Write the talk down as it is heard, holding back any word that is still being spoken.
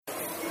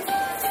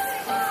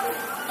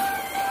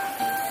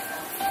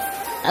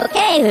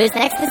Hey, who's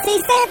next to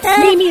see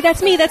Santa? Me,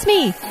 that's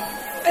me.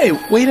 Hey,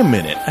 wait a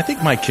minute. I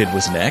think my kid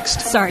was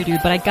next. Sorry,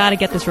 dude, but I gotta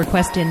get this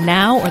request in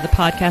now or the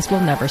podcast will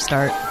never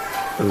start.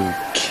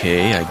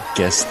 Okay, I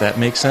guess that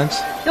makes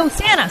sense. No,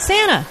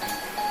 Santa!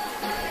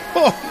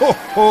 Ho, ho,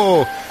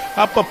 ho!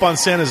 Hop up on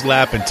Santa's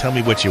lap and tell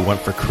me what you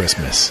want for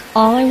Christmas.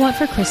 All I want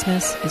for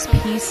Christmas is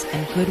peace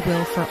and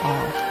goodwill for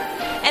all.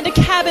 And a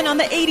cabin on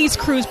the 80s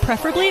cruise,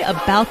 preferably a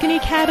balcony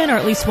cabin or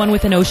at least one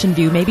with an ocean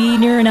view, maybe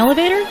near an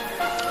elevator?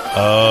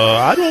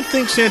 I don't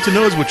think Santa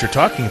knows what you're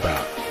talking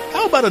about.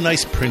 How about a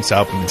nice Prince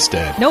album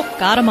instead? Nope,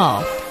 got 'em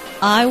all.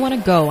 I want to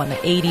go on the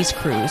 80s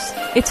cruise.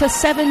 It's a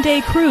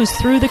 7-day cruise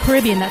through the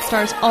Caribbean that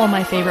stars all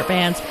my favorite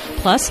bands.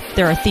 Plus,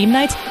 there are theme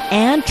nights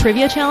and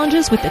trivia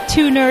challenges with the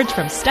two nerds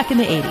from Stuck in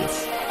the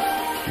 80s.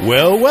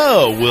 Well,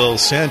 will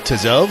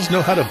Santa's elves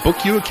know how to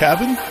book you a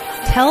cabin?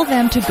 Tell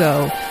them to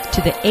go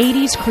to the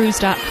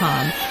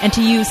 80scruise.com and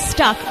to use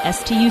STUCK,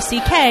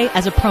 S-T-U-C-K,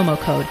 as a promo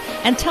code.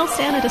 And tell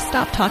Santa to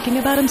stop talking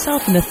about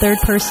himself in the third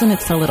person.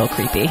 It's a little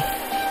creepy.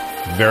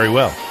 Very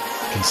well.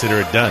 Consider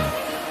it done.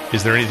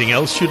 Is there anything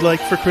else you'd like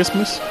for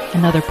Christmas?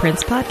 Another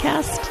Prince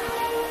podcast?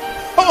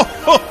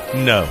 Oh,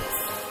 no.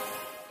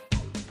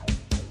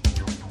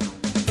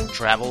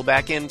 Travel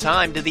back in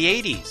time to the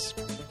 80s,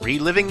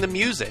 reliving the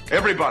music.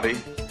 Everybody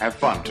have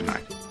fun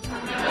tonight.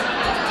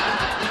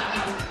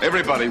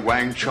 Everybody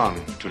Wang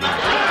Chung tonight.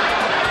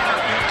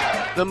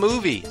 The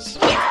movies.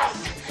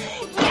 Yes!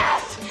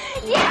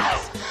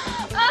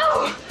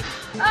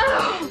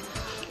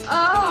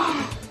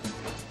 Oh!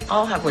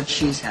 I'll have what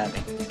she's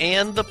having.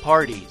 And the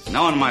parties.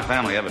 No one in my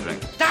family ever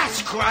drinks.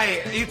 That's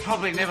great. You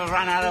probably never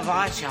run out of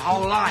ice your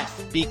whole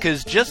life.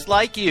 Because just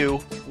like you,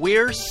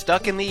 we're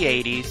stuck in the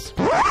 80s.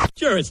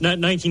 Sure, it's not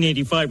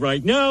 1985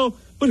 right now,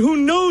 but who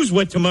knows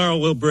what tomorrow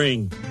will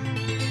bring.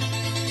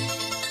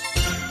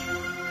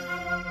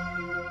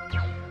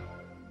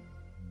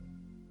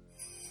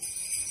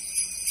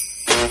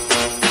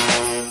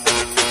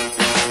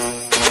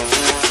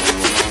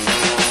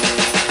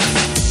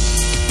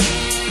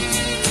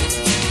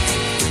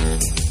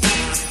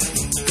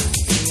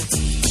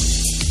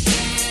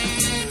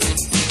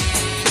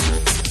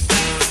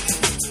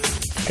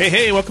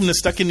 Hey, welcome to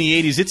Stuck in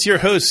the 80s. It's your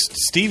host,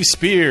 Steve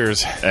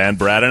Spears. And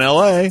Brad in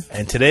L.A.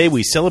 And today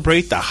we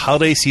celebrate the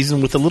holiday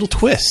season with a little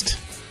twist.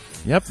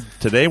 Yep.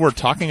 Today we're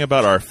talking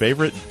about our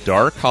favorite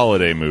dark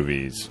holiday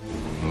movies.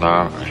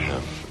 Now I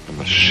have a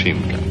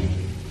machine gun.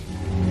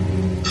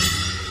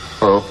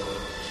 Ho,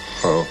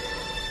 ho,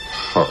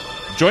 ho.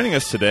 Joining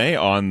us today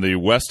on the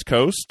West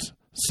Coast,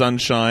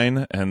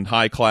 sunshine and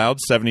high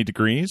clouds, 70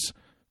 degrees,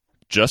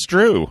 just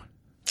Drew.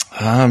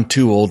 I'm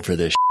too old for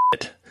this shit.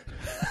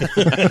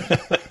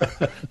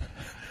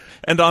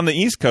 And on the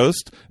East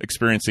Coast,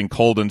 experiencing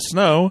cold and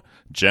snow,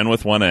 Jen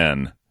with one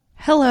N.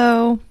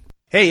 Hello.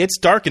 Hey, it's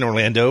dark in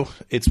Orlando.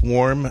 It's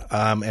warm,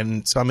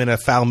 and so I'm in a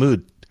foul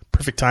mood.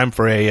 Perfect time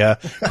for a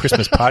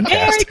Christmas podcast.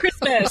 Merry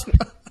Christmas!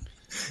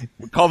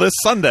 We call this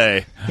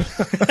Sunday.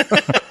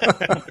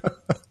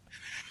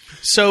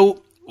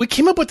 So we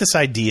came up with this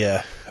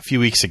idea a few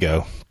weeks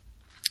ago.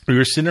 We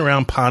were sitting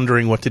around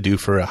pondering what to do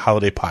for a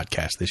holiday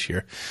podcast this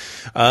year.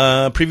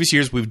 Previous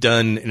years, we've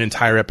done an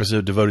entire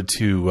episode devoted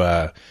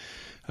to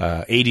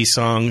 80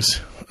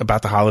 songs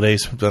about the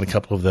holidays. We've done a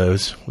couple of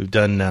those. We've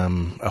done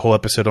a whole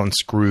episode on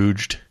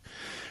Scrooged. I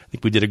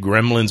think we did a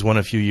Gremlins one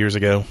a few years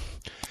ago.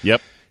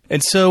 Yep.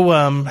 And so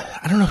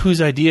I don't know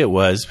whose idea it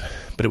was,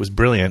 but it was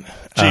brilliant.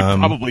 Gee,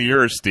 probably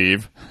yours,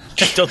 Steve.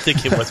 I don't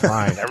think it was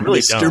mine. I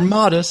really Mr. don't.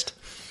 Modest.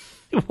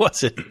 It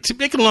wasn't. To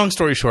make a long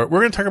story short,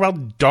 we're going to talk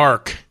about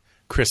dark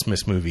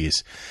Christmas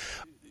movies.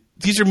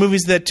 These are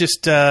movies that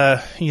just,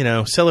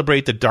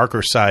 celebrate the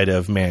darker side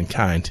of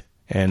mankind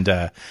and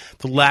the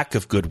lack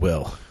of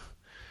goodwill,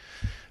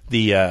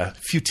 the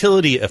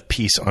futility of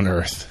peace on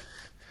earth.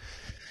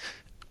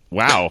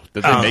 Wow.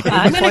 Did they make it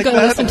I'm going like to go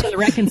that? listen to the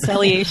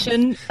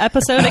Reconciliation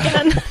episode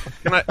again.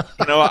 Can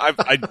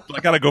I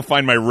got to go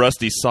find my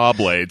rusty saw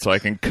blade so I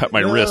can cut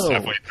my wrist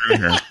halfway through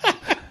here.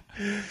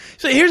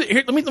 So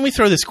let me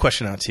throw this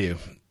question out to you.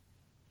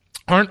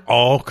 Aren't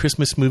all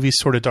Christmas movies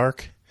sort of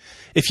dark?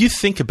 If you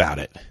think about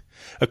it,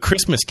 A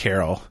Christmas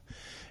Carol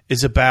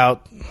is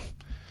about,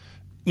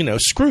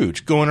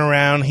 Scrooge going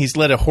around. He's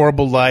led a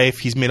horrible life.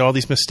 He's made all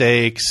these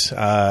mistakes. He's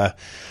going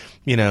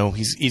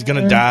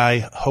to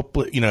die,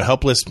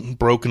 helpless,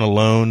 broken,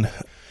 alone.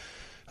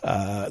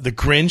 The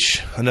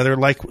Grinch, another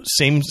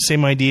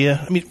same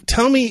idea. I mean,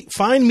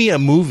 find me a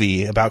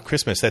movie about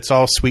Christmas that's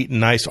all sweet and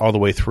nice all the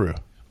way through.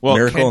 Well,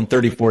 Miracle on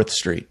 34th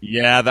Street.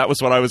 Yeah, that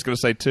was what I was going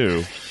to say,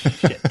 too.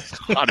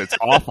 God, it's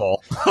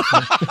awful.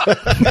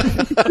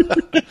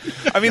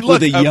 I mean,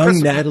 look. With a young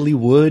Natalie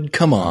Wood,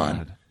 come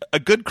on.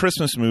 A good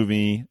Christmas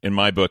movie, in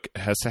my book,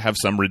 has to have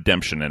some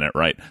redemption in it,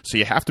 right? So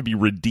you have to be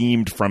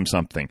redeemed from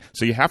something.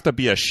 So you have to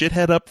be a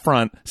shithead up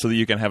front so that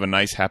you can have a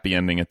nice, happy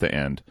ending at the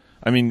end.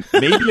 I mean,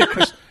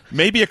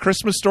 maybe a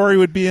Christmas Story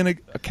would be a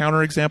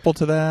counterexample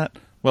to that.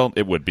 Well,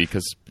 it would be,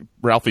 because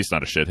Ralphie's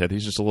not a shithead.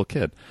 He's just a little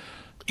kid.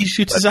 He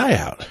shoots his eye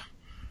out.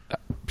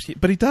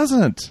 But he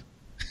doesn't.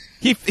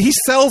 He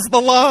sells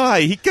the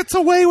lie. He gets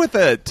away with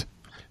it.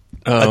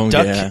 Oh, a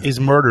duck yeah. is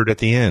murdered at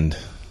the end.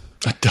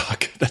 A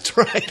duck. That's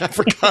right. I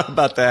forgot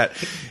about that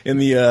in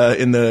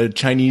the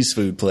Chinese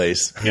food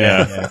place.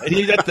 Yeah.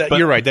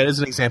 You're right. That is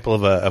an example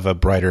of a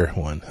brighter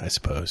one, I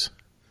suppose.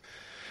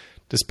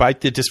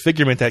 Despite the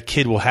disfigurement that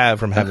kid will have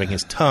from having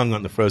his tongue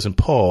on the frozen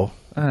pole.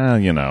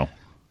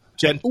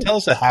 Jen, tell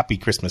us a happy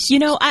Christmas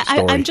story.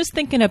 I'm just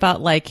thinking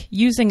about like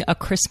using a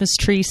Christmas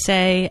tree,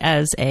 say,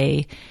 as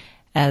a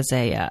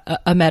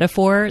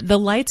metaphor. The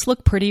lights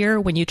look prettier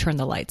when you turn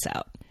the lights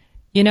out.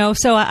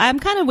 So I'm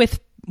kind of with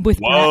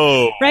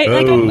Whoa. Brad, right?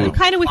 Like I'm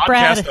kind of with Podcast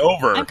Brad.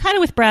 over. I'm kind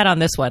of with Brad on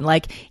this one.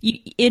 Like,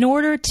 in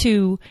order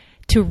to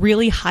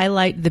really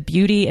highlight the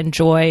beauty and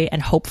joy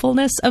and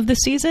hopefulness of the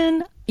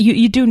season,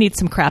 you do need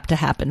some crap to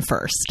happen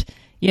first.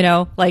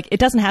 Like it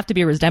doesn't have to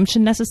be a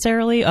redemption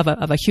necessarily of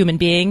a human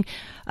being,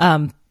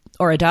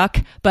 or a duck,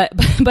 but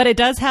it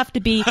does have to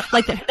be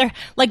like they're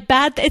like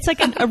bad. It's like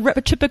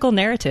a typical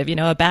narrative.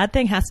 A bad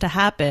thing has to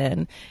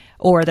happen,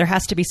 or there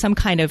has to be some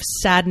kind of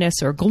sadness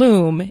or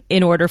gloom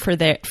in order for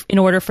the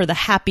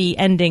happy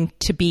ending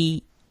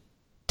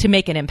to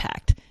make an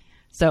impact.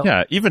 So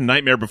yeah, even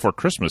Nightmare Before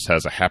Christmas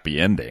has a happy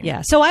ending.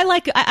 Yeah, so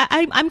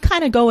I'm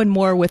kind of going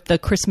more with the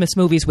Christmas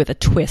movies with a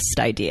twist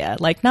idea,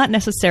 like not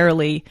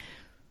necessarily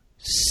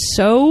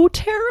so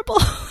terrible.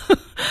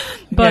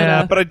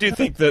 But I do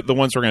think that the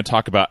ones we're going to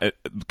talk about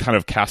kind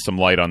of cast some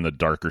light on the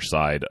darker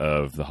side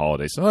of the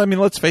holidays. So, I mean,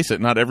 let's face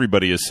it, not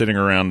everybody is sitting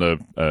around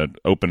an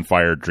open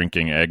fire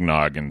drinking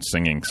eggnog and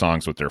singing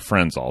songs with their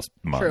friends all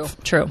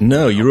month. True.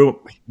 No, you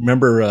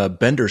remember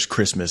Bender's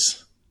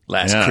Christmas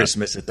last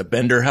Christmas at the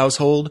Bender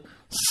household?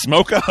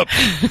 Smoke up.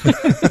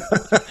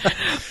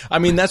 I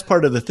mean, that's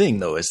part of the thing,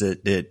 though, is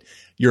that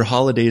your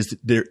holidays,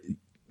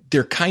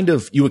 they're kind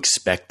of, you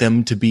expect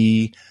them to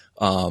be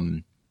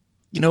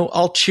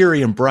all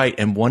cheery and bright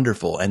and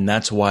wonderful. And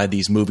that's why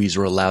these movies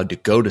are allowed to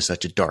go to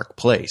such a dark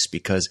place,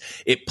 because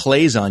it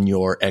plays on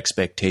your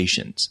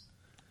expectations.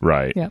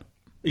 Right. Yeah.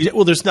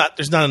 Well, there's not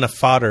enough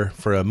fodder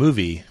for a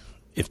movie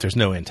if there's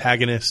no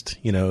antagonist,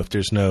 if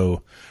there's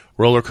no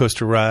roller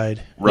coaster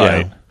ride.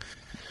 Right.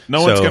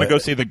 No one's going to go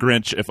see The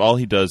Grinch if all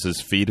he does is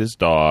feed his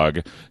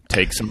dog,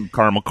 take some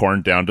caramel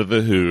corn down to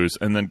the Who's,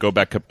 and then go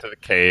back up to the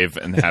cave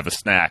and have a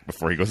snack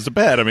before he goes to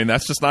bed. I mean,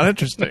 that's just not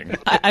interesting.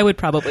 I would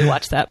probably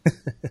watch that.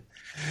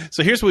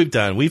 So here's what we've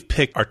done. We've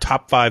picked our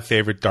top 5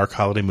 favorite dark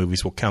holiday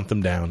movies. We'll count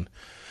them down.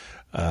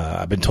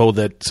 I've been told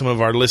that some of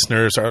our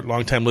listeners, our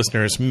longtime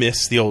listeners,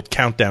 miss the old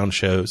countdown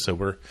show.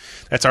 So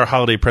that's our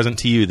holiday present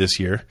to you this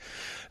year.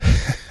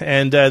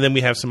 And then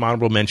we have some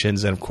honorable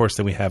mentions. And, of course,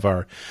 then we have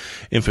our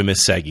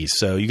infamous Saggies.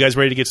 So you guys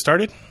ready to get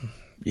started?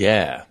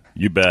 Yeah.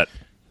 You bet.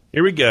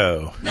 Here we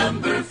go.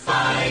 Number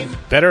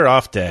 5. Better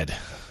Off Dead.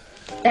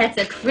 That's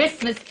a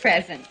Christmas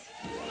present.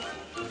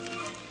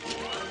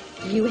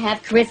 You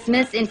have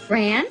Christmas in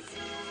France?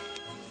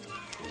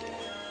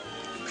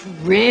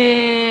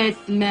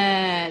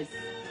 Christmas.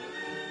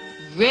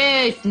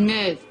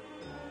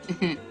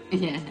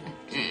 Yeah.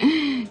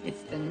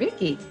 It's been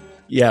Ricky.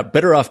 Yeah,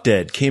 Better Off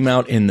Dead came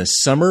out in the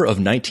summer of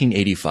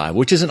 1985,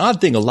 which is an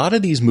odd thing. A lot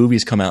of these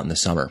movies come out in the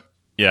summer.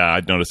 Yeah,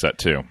 I'd noticed that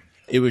too.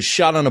 It was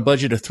shot on a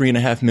budget of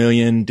 $3.5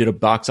 million, did a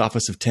box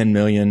office of $10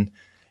 million.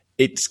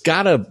 It's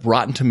got a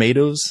Rotten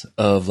Tomatoes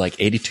of like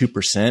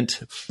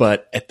 82%,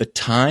 but at the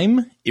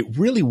time, it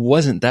really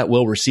wasn't that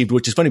well received,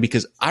 which is funny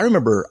because I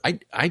remember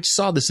I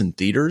saw this in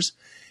theaters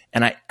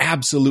and I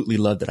absolutely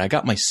loved it. I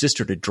got my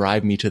sister to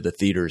drive me to the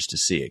theaters to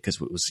see it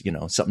because it was,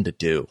 something to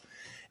do.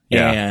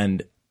 Yeah.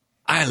 And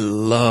I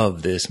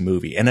love this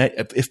movie. And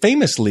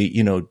famously,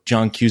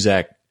 John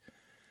Cusack,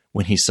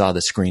 when he saw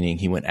the screening,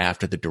 he went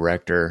after the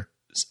director.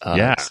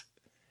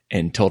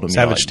 And told him,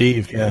 Savage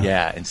Steve.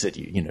 Yeah. And said,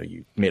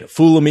 you made a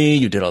fool of me.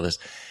 You did all this.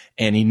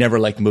 And he never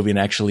liked the movie and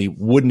actually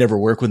would never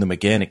work with him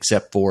again,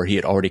 except for he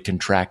had already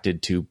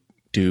contracted to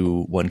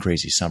do One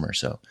Crazy Summer.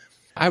 So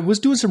I was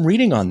doing some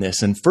reading on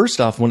this. And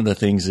first off, one of the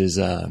things is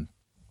I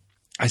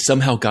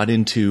somehow got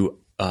into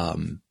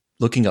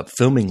looking up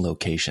filming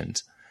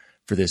locations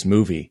for this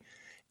movie.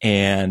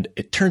 And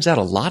it turns out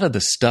a lot of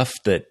the stuff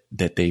that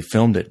they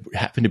filmed that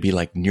happened to be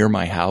like near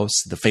my house,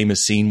 the famous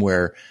scene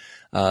where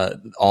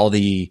all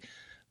the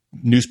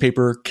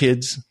newspaper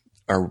kids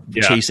are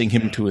chasing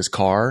him to his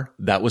car,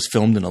 that was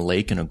filmed in a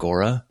lake in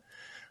Agora,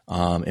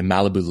 in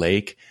Malibu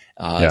Lake.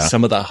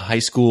 Some of the high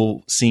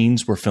school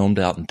scenes were filmed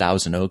out in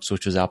Thousand Oaks,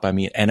 which was out by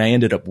me. And I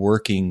ended up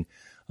working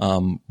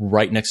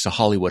right next to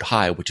Hollywood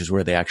High, which is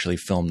where they actually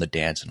filmed the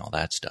dance and all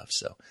that stuff.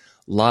 So a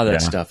lot of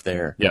that stuff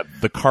there. Yeah,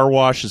 the car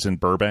wash is in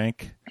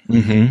Burbank.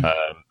 Mm-hmm.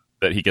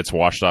 That he gets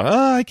washed off.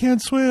 I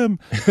can't swim.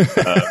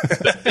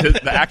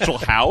 The actual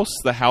house,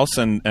 the house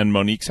and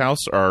Monique's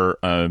house are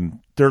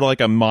they're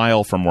like a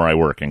mile from where I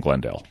work in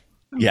Glendale.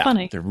 Yeah,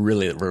 funny. They're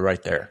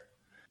right there.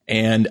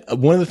 And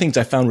one of the things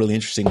I found really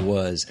interesting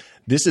was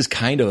this is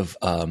kind of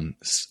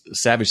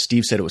Savage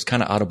Steve said it was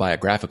kind of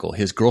autobiographical.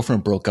 His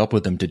girlfriend broke up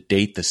with him to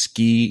date the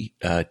ski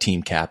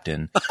team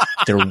captain.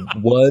 There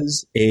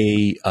was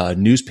a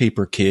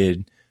newspaper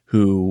kid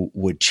who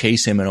would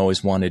chase him and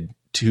always wanted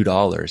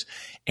 $2.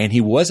 And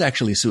he was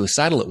actually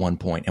suicidal at one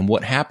point. And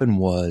what happened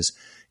was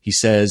he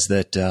says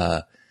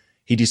that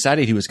he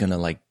decided he was going to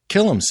like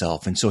kill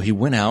himself. And so he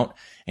went out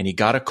and he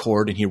got a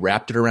cord and he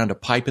wrapped it around a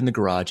pipe in the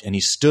garage and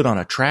he stood on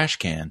a trash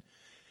can.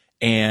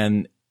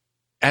 And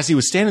as he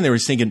was standing there, he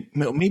was thinking,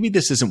 maybe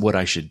this isn't what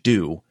I should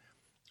do.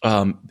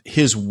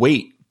 His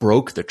weight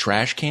broke the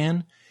trash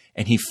can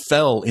and he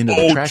fell into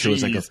the trash.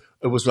 Geez.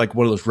 It was like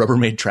one of those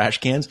Rubbermaid trash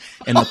cans,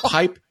 and the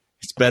pipe,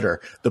 it's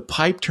better. The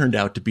pipe turned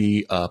out to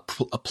be a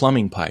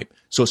plumbing pipe.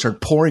 So it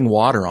started pouring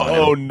water on him.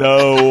 Oh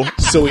no.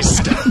 So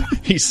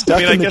he's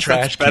stuck in the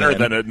trash can. Better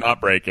than it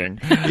not breaking.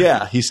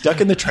 Yeah. He's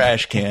stuck in the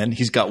trash can.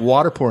 He's got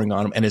water pouring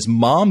on him, and his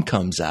mom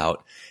comes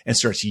out and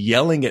starts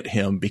yelling at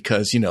him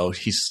because,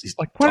 he's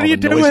like, what are you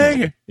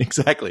doing?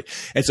 Exactly.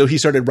 And so he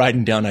started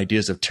writing down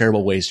ideas of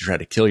terrible ways to try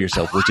to kill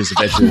yourself, which is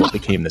eventually what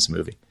became this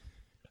movie.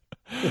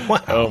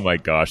 Wow. Oh my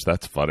gosh,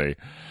 that's funny.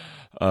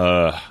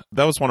 That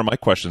was one of my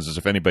questions, is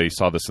if anybody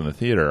saw this in the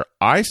theater.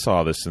 I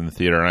saw this in the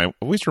theater, and I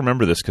always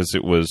remember this because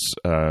it was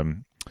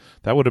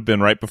that would have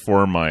been right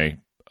before my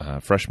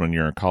freshman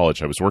year in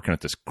college. I was working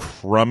at this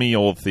crummy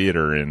old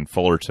theater in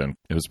Fullerton.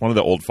 It was one of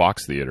the old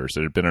Fox theaters.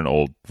 It had been an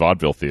old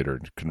vaudeville theater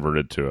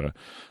converted to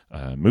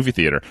a movie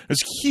theater. It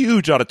was a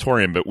huge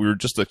auditorium, but we were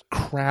just a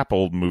crap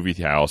old movie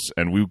house,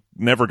 and we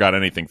never got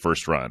anything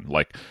first run.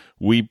 Like,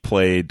 we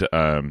played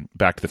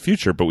Back to the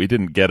Future, but we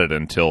didn't get it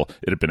until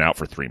it had been out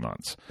for 3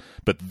 months.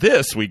 But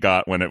this we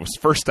got when it was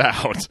first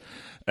out,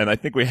 and I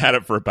think we had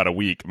it for about a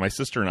week. My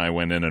sister and I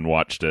went in and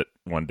watched it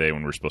one day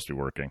when we were supposed to be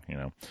working,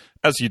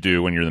 as you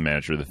do when you're the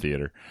manager of the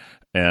theater.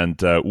 And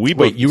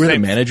Wait, you were the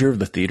manager of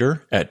the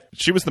theater?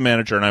 She was the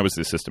manager, and I was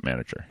the assistant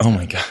manager. Oh,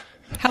 my God.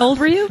 How old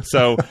were you?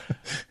 So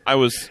I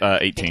was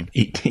 18.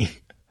 18.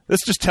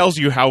 This just tells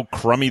you how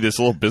crummy this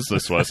little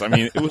business was. I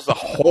mean, it was a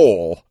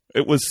hole.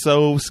 It was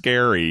so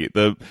scary.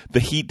 The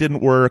heat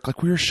didn't work. Like,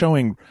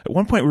 at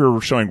one point we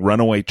were showing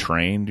Runaway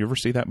Train. Do you ever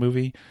see that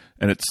movie?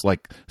 And it's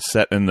like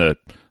set in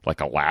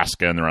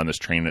Alaska, and they're on this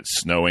train and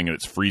it's snowing and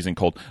it's freezing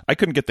cold. I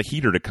couldn't get the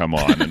heater to come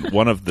on, and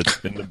one of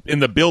in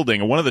the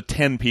building, one of the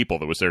 10 people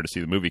that was there to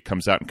see the movie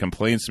comes out and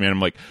complains to me, and I'm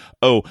like,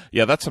 "Oh,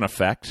 yeah, that's an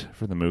effect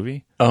for the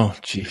movie." Oh,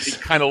 jeez. He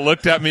kind of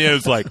looked at me and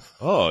was like,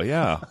 "Oh,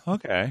 yeah,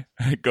 okay."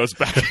 It goes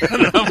back,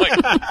 and I'm like,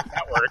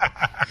 "That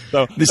worked."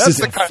 So this is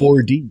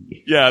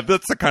 4D. Yeah,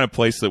 that's the kind of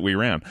place that we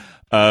ran.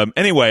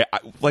 Anyway,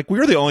 we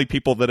were the only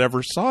people that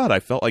ever saw it. I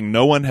felt like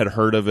no one had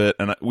heard of it,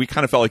 and we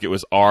kind of felt like it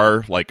was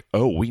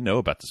we know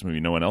about this movie,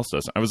 no one else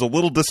does. I was a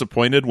little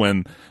disappointed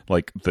when,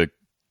 the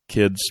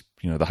kids,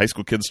 the high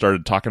school kids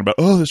started talking about,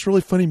 this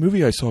really funny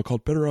movie I saw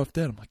called Better Off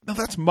Dead. I'm like, no,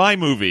 that's my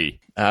movie.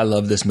 I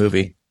love this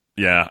movie.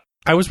 Yeah.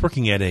 I was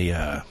working at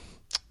a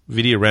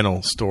video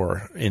rental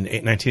store in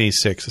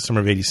 1986, the summer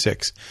of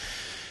 86.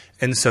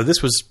 And so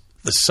this was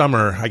the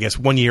summer, I guess,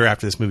 1 year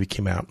after this movie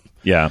came out.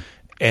 Yeah.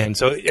 And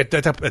so at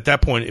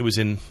that point, it was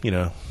in,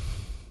 the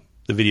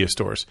video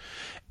stores.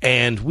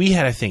 And we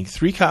had, I think,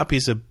 3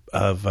 copies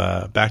of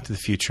Back to the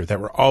Future that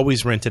were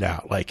always rented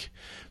out. Like,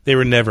 they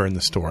were never in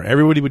the store.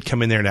 Everybody would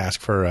come in there and ask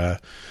for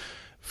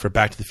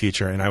Back to the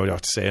Future, and I would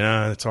have to say,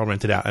 it's all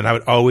rented out. And I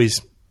would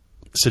always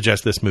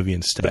suggest this movie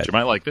instead. But you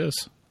might like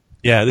this.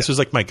 Yeah, this was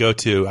like my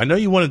go-to. I know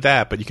you wanted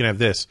that, but you can have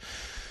this.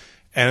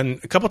 And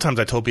a couple times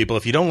I told people,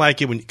 if you don't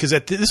like it, because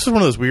this was one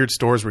of those weird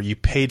stores where you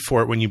paid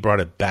for it when you brought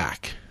it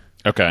back.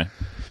 Okay.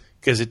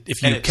 Because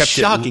if you kept it's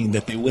shocking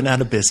that they went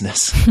out of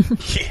business.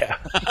 Yeah.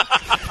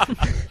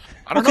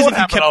 I don't know what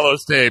happened to all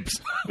those tapes.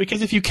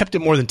 Because if you kept it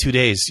more than 2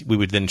 days, we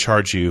would then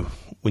charge you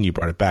when you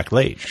brought it back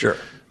late. Sure.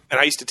 And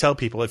I used to tell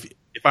people, if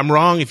I'm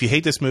wrong, if you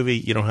hate this movie,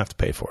 you don't have to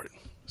pay for it.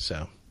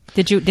 So.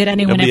 Did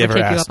anyone Nobody ever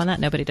take asked. you up on that?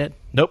 Nobody did.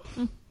 Nope.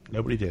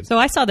 Nobody did. So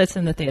I saw this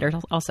in the theater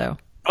also.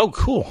 Oh,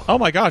 cool. Oh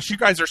my gosh, you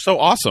guys are so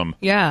awesome.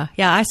 Yeah.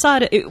 I saw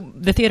it.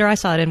 The theater I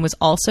saw it in was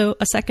also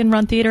a second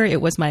run theater.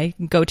 It was my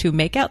go-to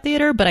makeout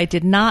theater, but I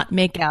did not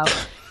make out.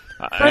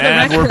 For the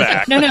And record, we're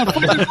back. No.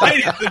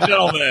 Ladies and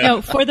gentlemen.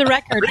 No, for the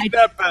record, Ring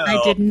that bell.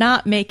 I did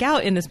not make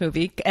out in this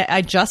movie.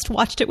 I just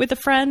watched it with a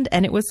friend,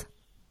 and it was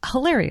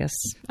hilarious.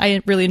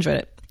 I really enjoyed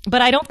it.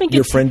 But I don't think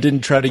Your friend didn't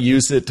try to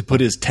use it to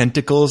put his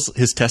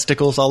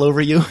testicles all over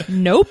you?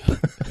 Nope.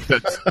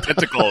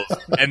 Tentacles,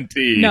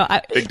 NT. No,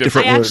 I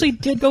difference. actually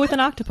did go with an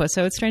octopus,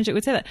 so it's strange it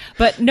would say that.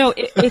 But no,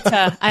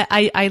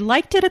 I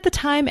liked it at the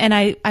time, and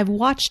I've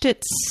watched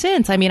it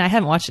since. I mean, I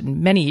haven't watched it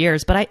in many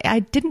years, but I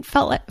didn't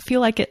feel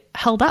like it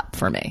held up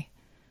for me.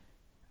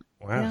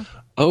 Wow. Yeah.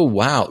 Oh,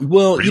 wow.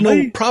 Well,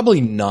 Really?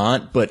 probably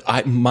not, but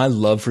my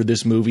love for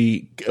this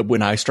movie,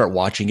 when I start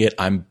watching it,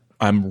 I'm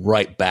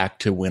right back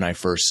to when I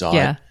first saw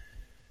it.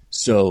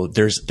 So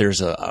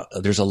there's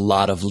a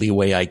lot of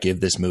leeway I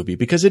give this movie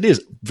because it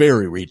is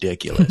very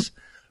ridiculous.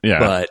 Yeah.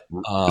 But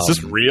is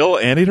this real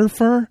anteater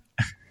fur?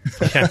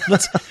 Yeah,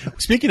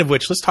 speaking of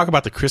which, let's talk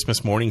about the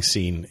Christmas morning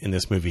scene in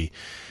this movie,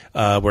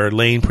 where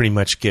Lane pretty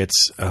much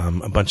gets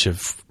a bunch of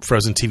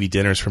frozen TV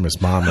dinners from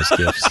his mom as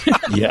gifts.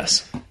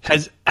 yes.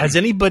 Has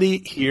anybody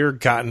here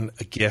gotten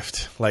a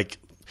gift? Like,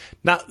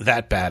 not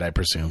that bad, I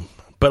presume,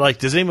 but like,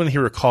 does anyone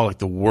here recall like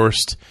the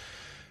worst,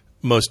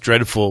 most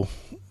dreadful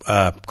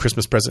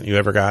Christmas present you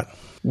ever got?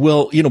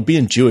 Well,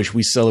 being Jewish,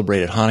 we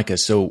celebrated Hanukkah,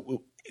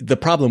 so the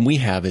problem we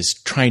have is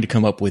trying to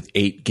come up with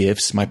 8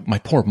 gifts. My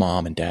poor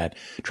mom and dad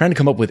trying to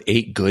come up with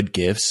 8 good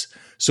gifts.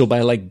 So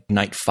by like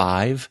night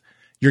 5,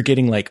 you're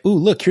getting like, ooh,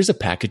 look, here's a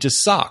package of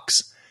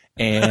socks.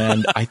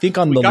 And I think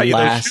on the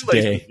last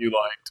day, you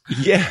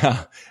liked.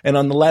 Yeah. And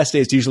on the last day,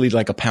 it's usually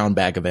like a pound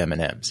bag of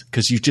M&Ms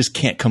because you just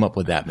can't come up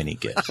with that many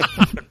gifts.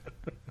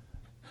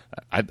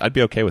 I'd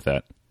be okay with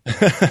that.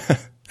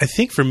 I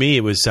think for me,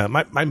 it was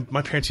my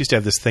parents used to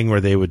have this thing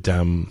where they would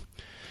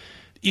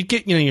you'd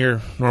get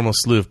your normal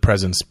slew of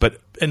presents,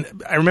 and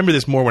I remember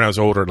this more when I was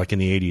older, like in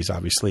the 80s,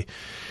 obviously.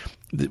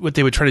 What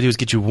they would try to do is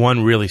get you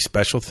one really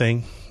special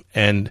thing,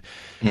 and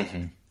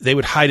they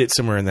would hide it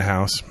somewhere in the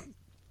house,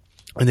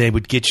 and they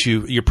would get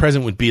you. Your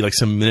present would be like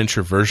some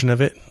miniature version of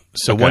it.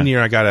 So one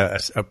year I got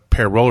a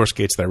pair of roller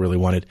skates that I really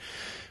wanted,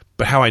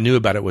 but how I knew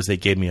about it was they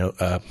gave me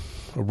a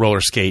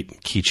roller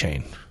skate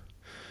keychain.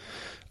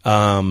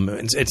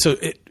 And so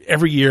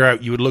every year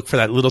you would look for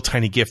that little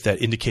tiny gift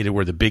that indicated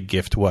where the big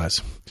gift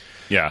was.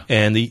 Yeah.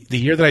 And the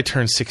year that I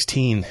turned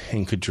 16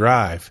 and could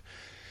drive,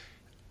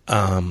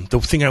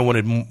 the thing I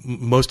wanted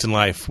most in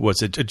life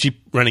was a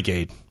Jeep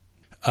Renegade.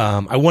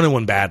 I wanted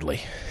one badly.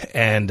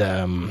 And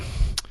so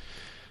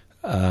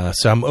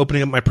I'm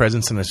opening up my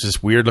presents, and it's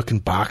this weird looking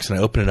box, and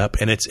I open it up,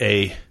 and it's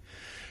a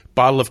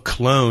bottle of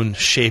cologne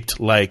shaped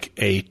like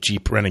a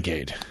Jeep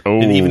Renegade.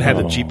 Oh. It even had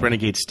the Jeep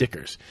Renegade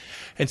stickers.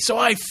 And so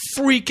I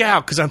freak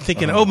out because I'm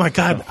thinking, oh my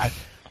God,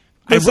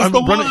 This is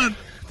the one.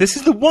 This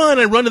is the one.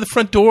 I run to the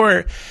front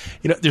door.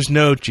 There's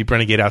no Jeep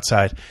Renegade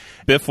outside.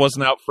 Biff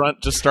wasn't out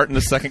front just starting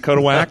the second coat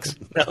of wax?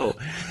 No.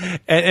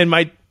 And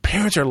my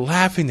parents are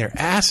laughing their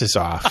asses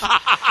off.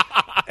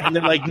 And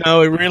they're like,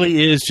 no, it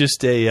really is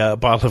just a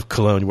bottle of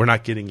cologne. We're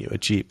not getting you a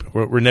Jeep.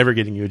 We're never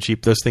getting you a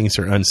Jeep. Those things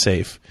are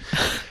unsafe.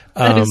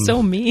 That is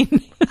so mean.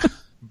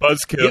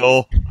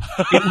 Buzzkill.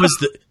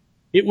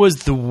 It was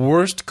the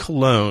worst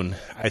cologne,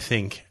 I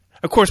think.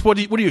 Of course, what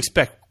do you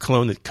expect?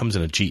 Cologne that comes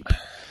in a Jeep.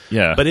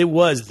 Yeah. But it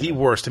was the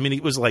worst. I mean,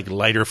 it was like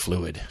lighter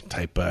fluid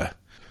type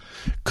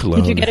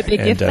cologne. Did you get a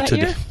big gift that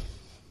year?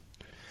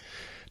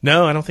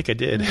 No, I don't think I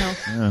did. No.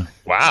 Yeah.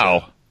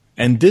 Wow.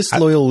 And this,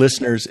 loyal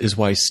listeners, is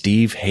why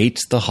Steve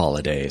hates the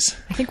holidays.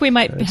 I think we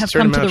might have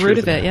come to the root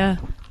of it, yeah.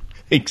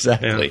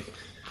 Exactly. Yeah.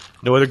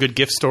 No other good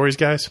gift stories,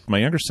 guys? My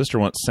younger sister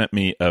once sent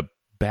me a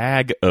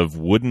bag of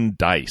wooden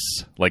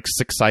dice, like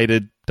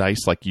 6-sided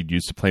dice like you'd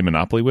use to play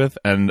Monopoly with.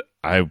 And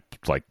I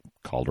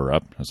called her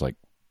up. I was like,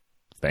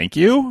 thank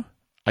you,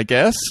 I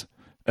guess.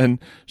 And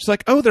she's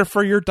like, oh, they're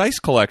for your dice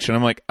collection.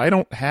 I'm like, I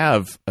don't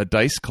have a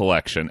dice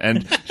collection.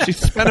 And she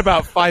spent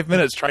about 5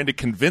 minutes trying to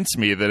convince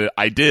me that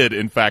I did,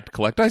 in fact,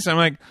 collect dice. I'm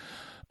like,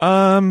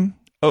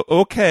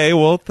 okay,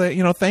 well,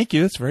 thank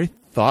you. It's very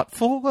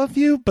thoughtful of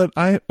you, but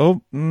yeah.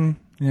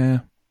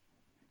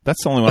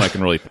 That's the only one I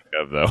can really think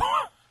of, though.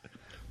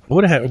 I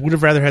would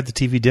have rather had the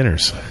TV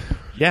dinners.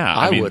 Yeah,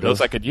 I mean, would.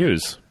 Those I could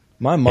use.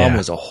 My mom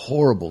was a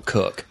horrible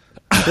cook.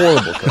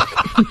 Horrible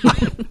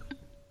cook.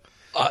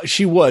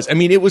 She was. I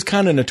mean, it was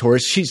kind of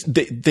notorious.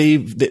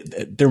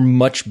 They're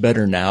much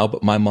better now,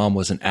 but my mom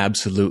was an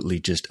absolutely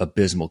just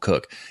abysmal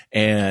cook.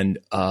 And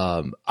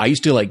I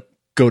used to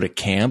go to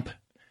camp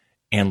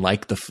and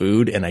like the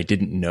food, and I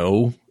didn't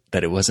know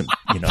that it wasn't.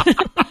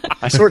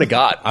 I swear to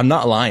God, I'm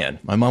not lying.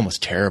 My mom was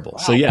terrible.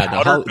 Wow, so yeah,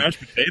 powdered mashed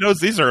potatoes.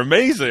 These are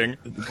amazing.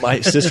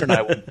 My sister and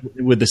I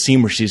with the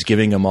scene where she's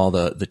giving them all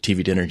the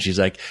TV dinner, and she's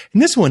like,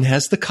 "And this one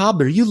has the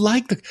cobbler. You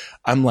like the?"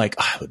 I'm like,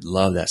 I would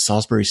love that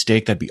Salisbury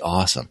steak. That'd be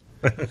awesome.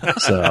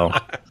 So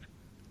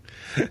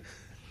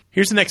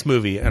here's the next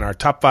movie in our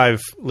top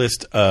 5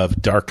 list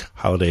of dark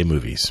holiday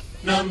movies.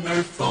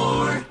 Number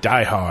 4,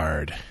 Die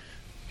Hard.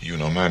 You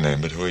know my name,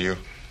 but who are you?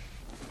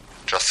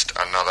 Just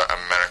another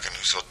American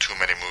who saw too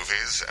many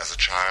movies as a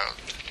child.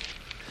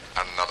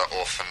 Another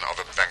orphan of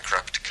a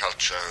bankrupt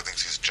culture who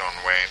thinks he's John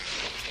Wayne,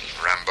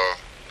 Rambo,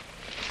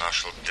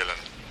 Marshall Dillon.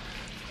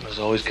 I was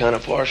always kind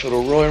of partial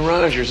to Roy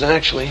Rogers,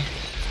 actually.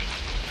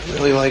 I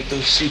really like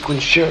those sequin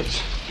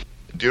shirts.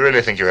 Do you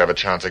really think you have a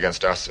chance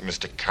against us,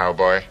 Mr.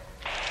 Cowboy?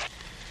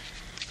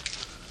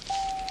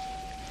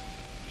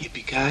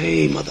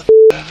 Yippee-ki-yay, mother.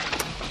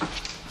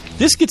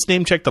 This gets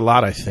name-checked a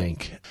lot, I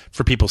think,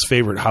 for people's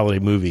favorite holiday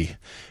movie.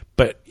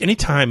 But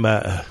anytime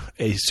a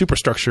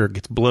superstructure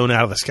gets blown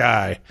out of the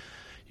sky,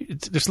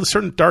 there's a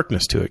certain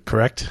darkness to it,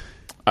 correct?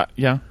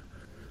 Yeah.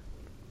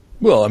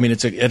 Well, I mean,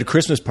 it's at a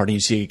Christmas party, you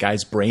see a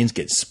guy's brains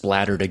get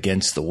splattered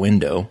against the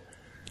window.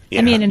 Yeah.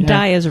 I mean, and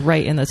die is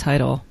right in the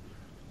title.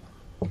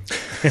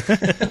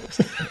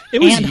 It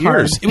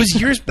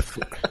was years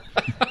before.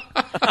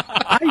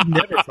 I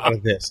never thought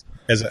of this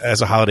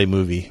as a holiday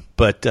movie,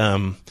 but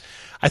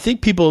I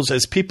think people's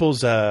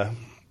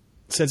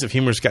sense of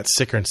humor got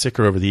sicker and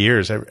sicker over the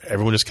years.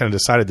 Everyone just kind of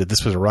decided that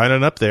this was right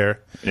on up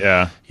there.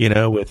 Yeah,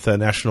 with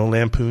National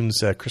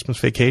Lampoon's Christmas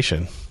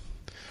Vacation.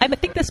 I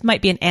think this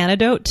might be an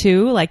antidote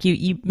too. Like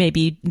you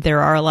maybe there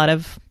are a lot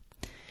of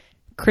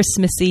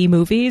Christmassy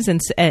movies,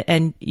 and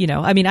I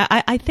mean,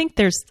 I think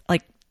there's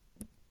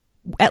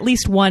at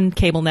least one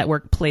cable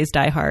network plays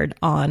Die Hard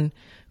on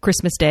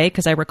Christmas Day,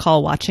 because I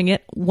recall watching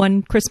it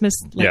one Christmas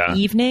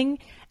evening,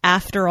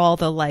 after all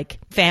the like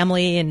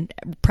family and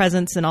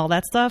presents and all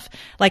that stuff,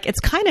 like it's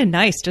kind of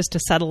nice just to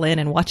settle in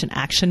and watch an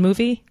action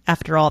movie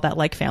after all that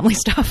like family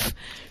stuff.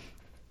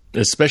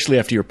 Especially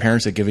after your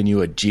parents had given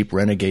you a Jeep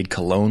Renegade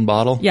cologne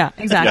bottle. Yeah,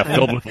 exactly. Yeah,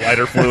 filled with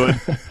lighter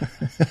fluid.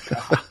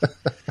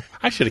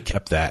 I should have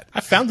kept that. I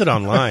found it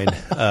online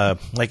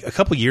like a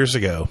couple years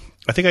ago.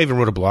 I think I even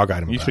wrote a blog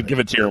item. You should give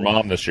it to your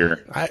mom this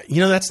year.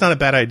 That's not a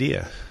bad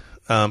idea.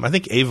 I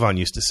think Avon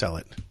used to sell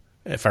it,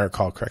 if I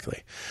recall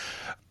correctly.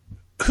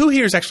 Who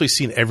here has actually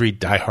seen every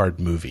Die Hard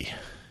movie?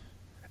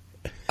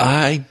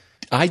 I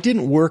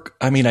didn't work.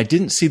 I mean, I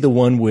didn't see the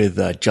one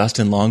with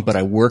Justin Long, but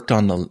I worked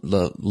on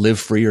the Live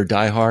Free or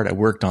Die Hard. I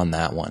worked on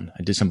that one.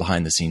 I did some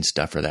behind the scenes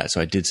stuff for that,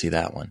 so I did see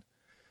that one.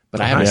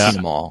 But I haven't seen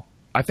them all.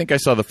 I think I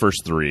saw the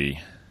first 3.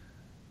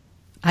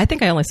 I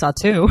think I only saw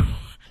 2.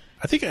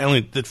 I think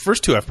the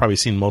first 2 I've probably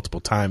seen multiple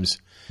times.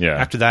 Yeah.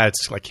 After that,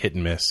 it's like hit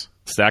and miss.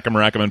 Stack 'em,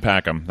 rack 'em, and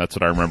pack 'em. That's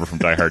what I remember from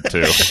Die Hard 2.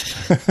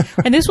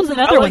 And this was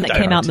another one that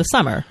came out in the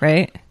summer,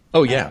 right?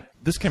 Oh, yeah.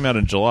 This came out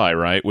in July,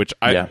 right? Which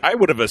I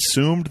would have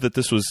assumed that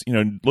this was,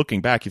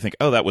 looking back, you think,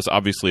 oh, that was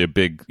obviously a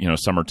big,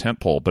 summer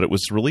tentpole, but it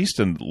was released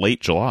in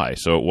late July.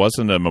 So it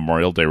wasn't a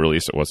Memorial Day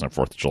release. It wasn't a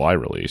 4th of July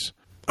release.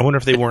 I wonder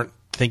if they weren't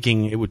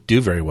thinking it would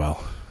do very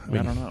well. I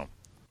don't know.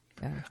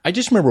 I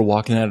just remember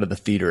walking out of the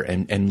theater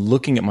and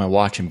looking at my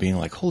watch and being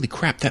like, holy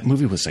crap, that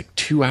movie was like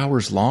 2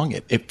 hours long.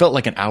 It felt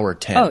like an hour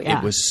 10. Oh, yeah.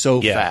 It was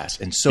so fast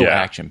and so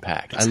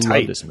action-packed. I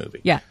love this movie.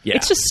 Yeah.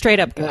 It's just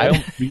straight up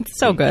good. It's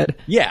so good.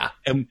 Yeah.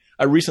 And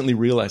I recently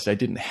realized I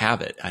didn't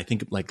have it. I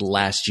think like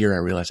last year I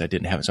realized I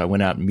didn't have it. So I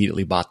went out and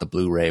immediately bought the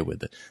Blu-ray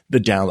with the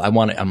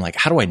download. I'm like,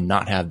 how do I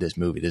not have this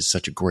movie? This is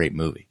such a great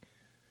movie.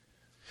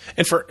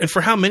 And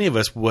for how many of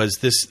us was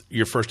this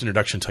your first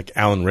introduction to like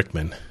Alan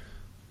Rickman?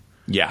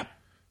 Yeah.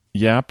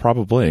 Yeah,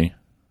 probably.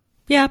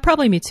 Yeah,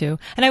 probably me too.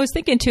 And I was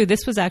thinking too,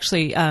 this was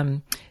actually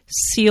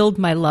sealed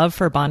my love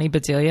for Bonnie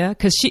Bedelia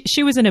because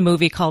she was in a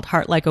movie called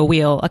Heart Like a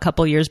Wheel a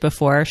couple years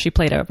before. She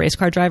played a race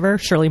car driver,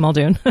 Shirley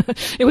Muldoon.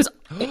 It was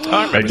it was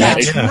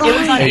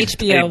on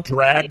HBO. A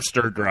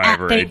dragster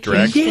driver.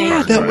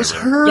 That was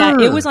her. Yeah,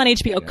 it was on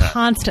HBO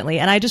constantly.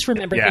 And I just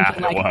remember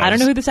thinking, like, I don't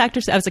know who this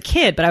actress is. I was a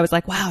kid, but I was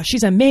like, wow,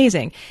 she's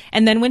amazing.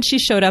 And then when she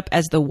showed up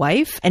as the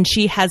wife, and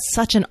she has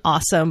such an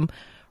awesome,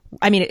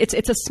 I mean, it's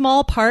a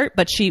small part,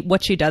 but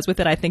what she does with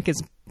it, I think,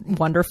 is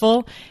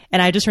wonderful. And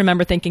I just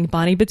remember thinking,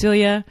 Bonnie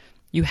Bedelia,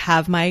 you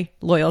have my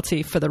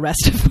loyalty for the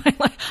rest of my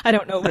life. I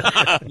don't know.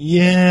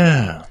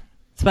 Yeah.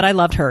 But I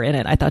loved her in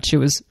it. I thought she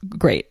was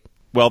great.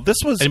 Well,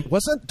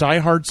 wasn't Die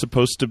Hard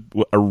supposed to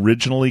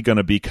originally going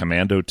to be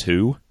Commando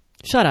 2?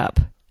 Shut up.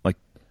 Like,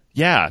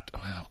 yeah.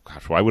 Oh,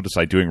 gosh, why would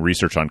I doing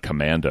research on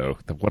Commando?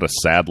 What a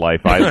sad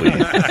life I lead.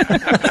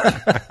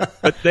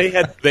 But they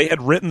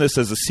had written this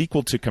as a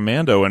sequel to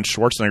Commando, and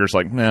Schwarzenegger's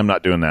like, nah, I'm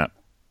not doing that.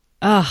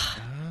 Ugh.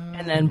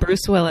 And then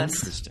Bruce Willis.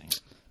 Interesting.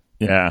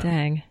 Yeah.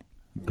 Dang.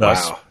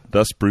 Thus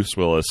Bruce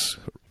Willis.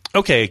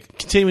 Okay,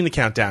 continuing the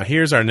countdown.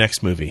 Here's our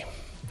next movie.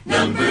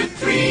 Number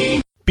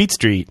 3. Beat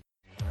Street.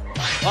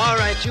 All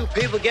right, you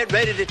people get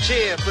ready to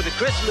cheer for the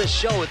Christmas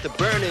show at the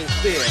Burning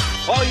Spear.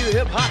 All you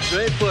hip hops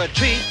ready for a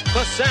treat,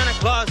 cause Santa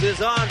Claus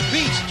is on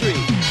Beach Street.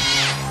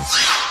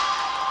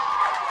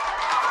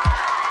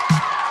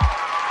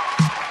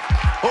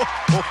 Ho,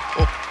 ho,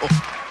 ho, ho.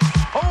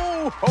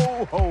 Ho,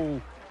 ho,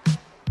 ho.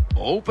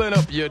 Open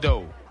up your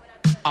door.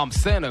 I'm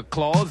Santa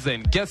Claus,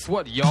 and guess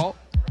what, y'all?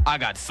 I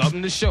got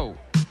something to show.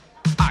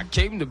 I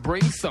came to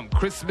bring some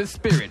Christmas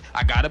spirit.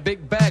 I got a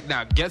big bag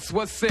now, guess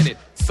what's in it?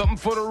 Something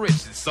for the rich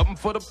and something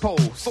for the poor.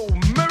 So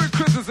Merry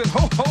Christmas and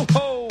ho, ho,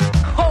 ho.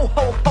 Ho,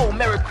 ho, ho,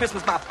 Merry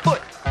Christmas, my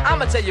foot.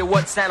 I'ma tell you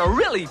what Santa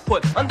really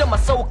put under my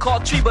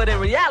so-called tree, but in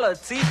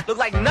reality, look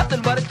like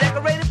nothing but a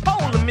decorated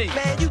pole to me.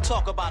 Man, you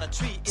talk about a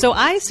tree. So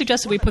I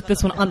suggested we put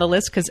this one on the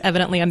list because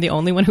evidently I'm the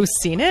only one who's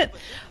seen it.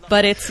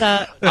 But it's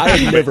I've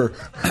never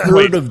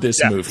heard of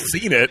this movie.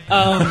 Seen it.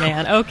 Oh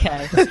man,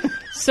 okay.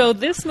 So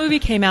this movie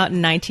came out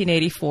in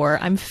 1984.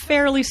 I'm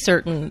fairly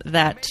certain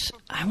that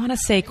I want to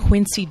say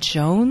Quincy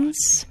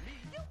Jones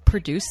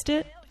produced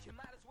it.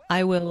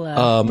 I will.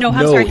 I'm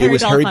sorry. It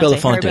was Harry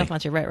Belafonte. Harry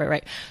Belafonte.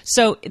 Right.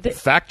 So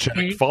fact check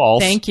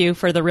false. Thank you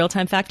for the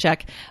real-time fact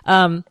check.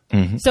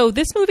 So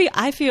this movie,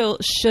 I feel,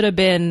 should have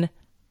been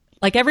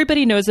like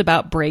everybody knows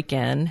about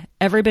Break-In.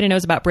 Everybody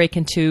knows about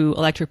Break-In 2,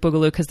 Electric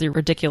Boogaloo because the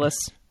ridiculous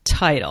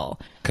title.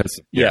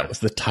 Because it was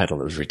the title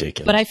that was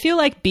ridiculous. But I feel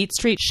like Beat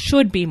Street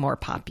should be more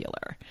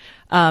popular.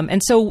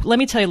 And so let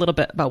me tell you a little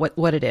bit about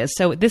what it is.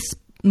 So this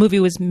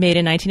movie was made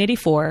in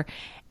 1984,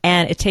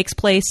 and it takes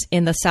place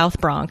in the South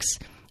Bronx.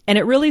 And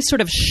it really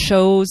sort of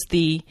shows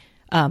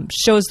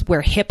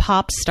where hip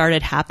hop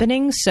started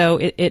happening. So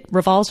it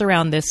revolves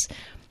around this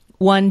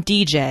one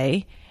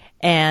DJ,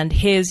 and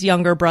his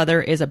younger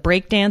brother is a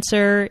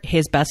breakdancer.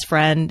 His best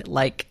friend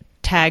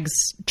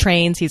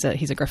trains. He's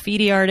a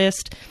graffiti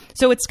artist.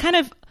 So it's kind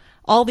of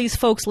all these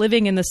folks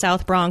living in the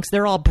South Bronx.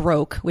 They're all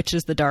broke, which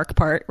is the dark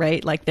part,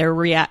 right? Like they're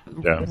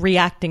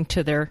reacting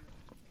to their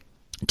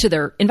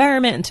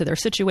environment and to their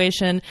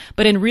situation,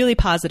 but in really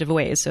positive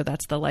ways. So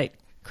that's the light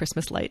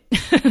Christmas light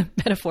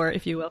metaphor,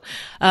 if you will.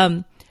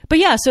 But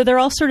yeah, so they're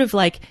all sort of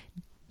like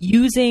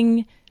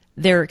using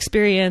their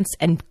experience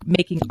and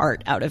making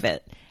art out of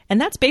it.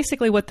 And that's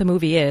basically what the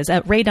movie is.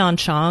 Rae Dawn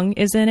Chong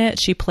is in it.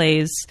 She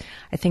plays,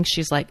 I think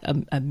she's like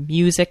a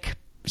music,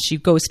 she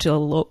goes to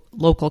a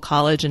local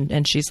college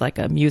and she's like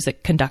a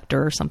music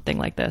conductor or something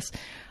like this.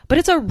 But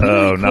it's a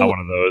really not one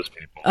of those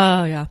people.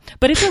 Oh, yeah.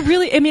 But it's a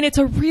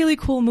really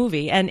cool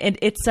movie. And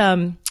it's,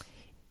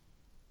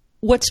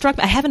 what struck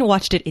me, I haven't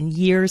watched it in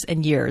years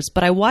and years,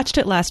 but I watched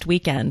it last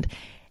weekend.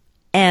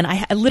 And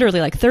I literally,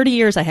 like 30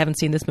 years I haven't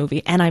seen this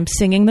movie, and I'm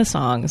singing the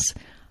songs.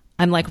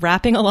 I'm like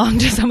rapping along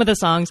to some of the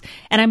songs,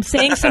 and I'm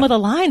saying some of the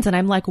lines, and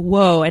I'm like,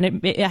 whoa. And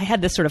I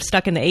had this sort of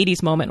stuck in the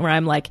 80s moment where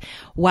I'm like,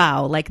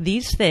 wow, like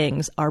these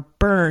things are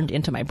burned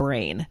into my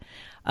brain.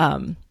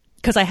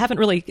 Because I haven't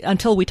really,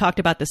 until we talked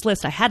about this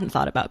list, I hadn't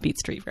thought about Beat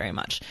Street very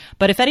much.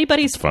 But if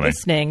anybody's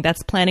listening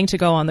that's planning to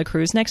go on the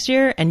cruise next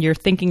year, and you're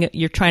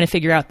trying to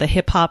figure out the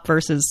hip hop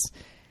versus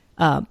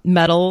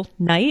metal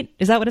night,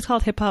 is that what it's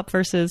called? Hip hop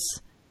versus...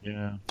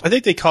 Yeah, I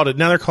think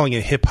they're calling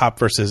it hip hop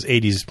versus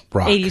 80s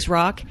rock. 80s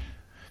rock.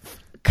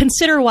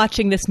 Consider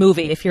watching this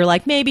movie if you're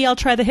like, maybe I'll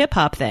try the hip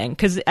hop thing,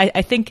 because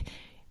I think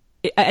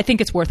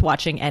it's worth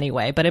watching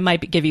anyway. But it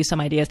might give you some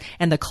ideas.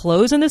 And the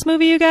clothes in this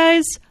movie, you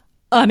guys,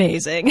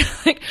 amazing.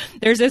 Like,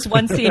 there's this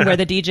one scene where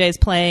the DJ is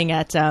playing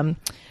at the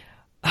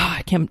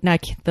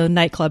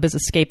nightclub is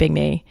escaping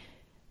me.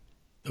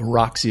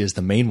 Roxy is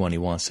the main one he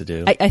wants to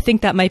do. I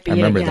think that might be. I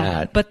remember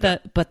that. But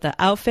the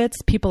outfits,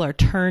 people are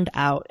turned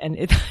out,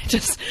 and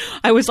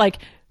I was like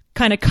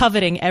kind of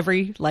coveting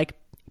every like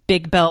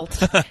big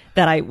belt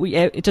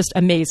that just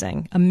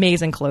amazing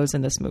clothes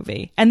in this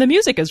movie, and the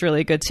music is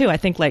really good too. I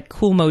think like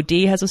Kool Moe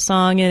Dee has a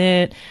song in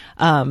it,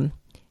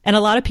 and a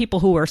lot of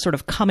people who are sort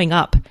of coming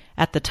up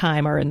at the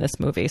time are in this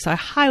movie. So I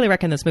highly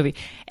recommend this movie.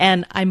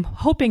 And I'm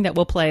hoping that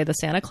we'll play the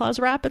Santa Claus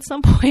rap at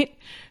some point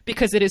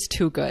because it is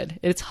too good.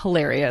 It's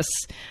hilarious.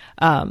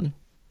 But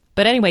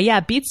anyway,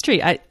 yeah, Beat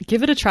Street,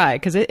 give it a try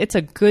because it's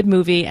a good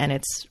movie and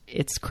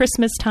it's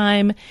Christmas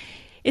time.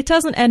 It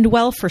doesn't end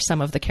well for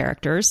some of the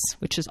characters,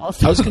 which is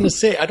also. I was going to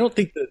say, I don't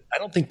think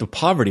the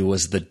poverty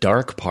was the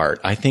dark part.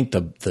 I think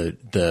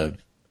the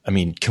I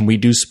mean, can we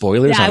do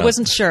spoilers? Yeah, I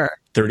wasn't sure.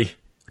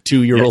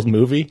 32-year-old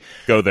movie.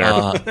 Go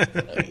there.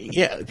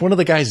 Yeah, one of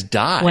the guys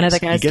dies.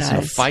 He gets in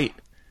a fight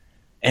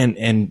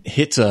and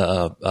hits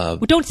a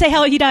don't say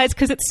how he dies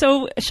because it's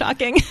so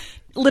shocking.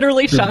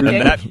 Literally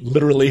shocking.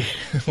 Literally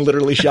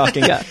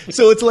shocking. Yeah.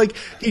 So it's like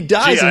he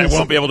dies. Gee, I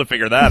won't be able to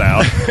figure that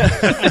out.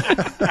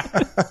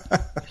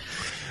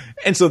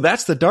 And so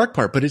that's the dark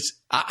part. But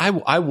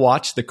I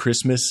watched the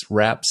Christmas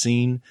rap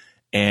scene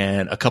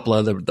and a couple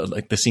other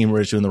like the scene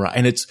where it's doing the rap,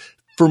 and it's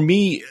for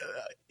me.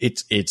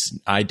 It's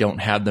I don't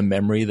have the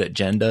memory that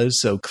Jen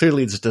does, so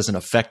clearly this doesn't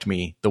affect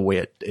me the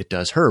way it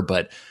does her.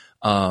 But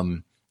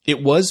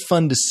it was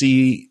fun to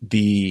see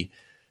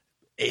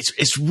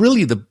it's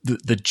really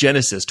the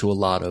genesis to a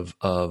lot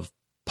of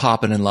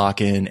popping and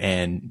locking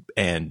and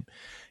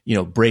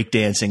break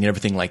dancing and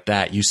everything like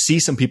that. You see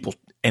some people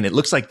and it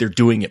looks like they're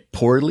doing it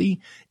poorly.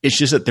 It's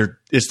just that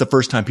it's the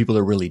first time people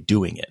are really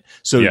doing it.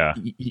 So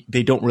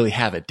they don't really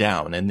have it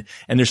down. And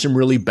there's some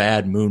really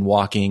bad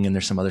moonwalking and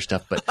there's some other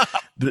stuff, but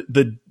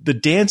the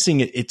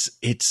dancing,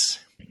 it's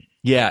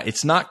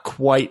not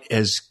quite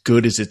as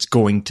good as it's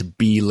going to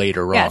be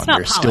later on. It's not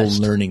They're polished.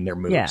 Still learning their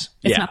moves. Yeah,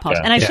 it's not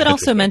polished. And I should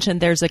also mention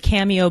there's a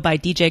cameo by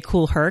DJ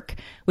Kool Herc,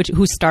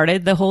 who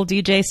started the whole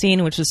DJ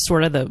scene, which is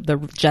sort of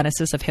the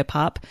genesis of hip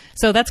hop.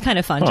 So that's kind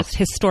of fun. Just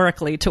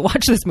historically to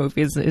watch this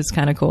movie is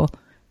kind of cool.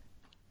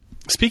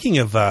 Speaking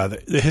of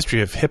the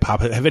history of hip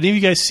hop, have any of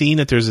you guys seen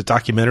that there's a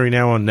documentary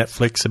now on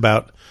Netflix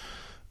about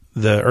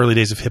the early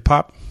days of hip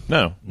hop?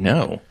 No.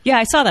 Yeah,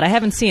 I saw that. I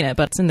haven't seen it,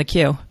 but it's in the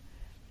queue.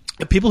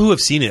 People who have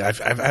seen it, I've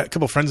had a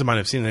couple of friends of mine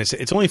have seen it.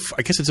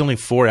 I guess it's only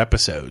 4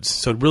 episodes,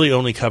 so it really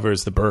only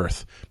covers the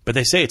birth. But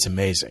they say it's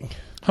amazing.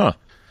 Huh?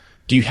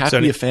 Do you have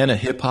to be a fan of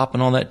hip hop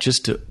and all that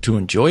just to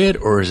enjoy it,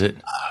 or is it?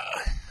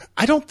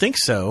 I don't think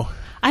so.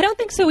 I don't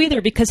think so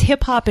either, because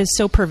hip hop is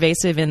so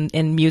pervasive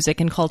in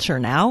music and culture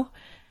now.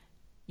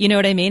 You know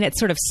what I mean? It's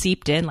sort of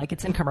seeped in, like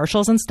it's in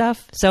commercials and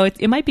stuff. So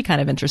it might be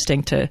kind of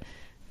interesting to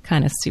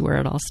kind of see where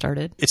it all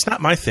started. It's not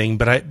my thing,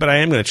 but I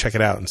am going to check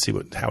it out and see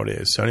how it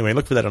is. So anyway,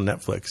 look for that on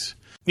Netflix.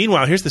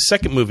 Meanwhile, here's the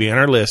second movie on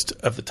our list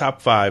of the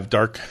top 5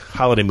 dark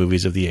holiday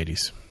movies of the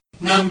 80s.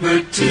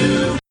 Number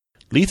 2.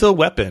 Lethal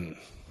Weapon.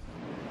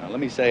 Now, let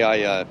me say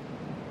I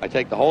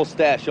take the whole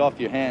stash off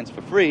your hands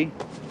for free.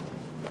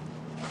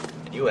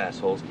 And you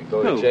assholes can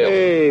go to jail.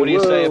 Hey, what do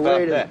you say about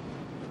wait that?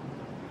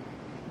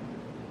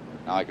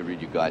 Now I can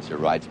read you guys your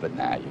rights, but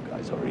now you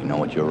guys already know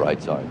what your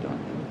rights are, don't you?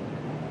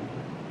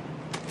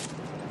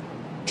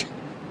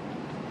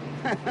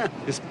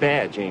 This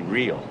badge ain't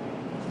real.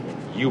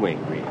 You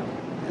ain't real.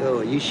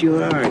 Oh, you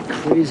sure are a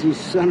crazy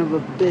son of a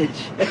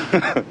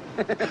bitch.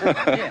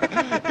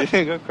 You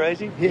think I'm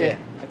crazy? Yeah.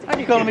 How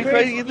you calling me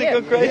crazy? You think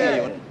I'm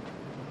crazy?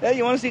 Yeah.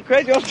 You want to see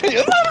crazy? I'll tell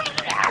you.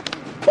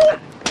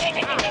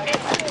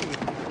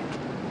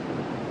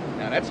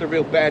 Now, that's a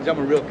real badge. I'm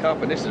a real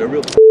cop, and this is a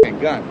real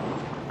gun.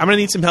 I'm going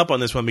to need some help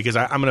on this one because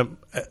I'm going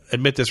to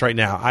admit this right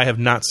now. I have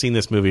not seen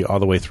this movie all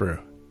the way through.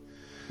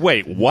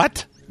 Wait,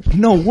 what?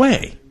 No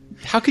way.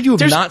 How could you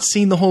have not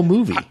seen the whole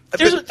movie?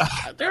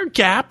 There are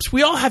gaps.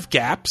 We all have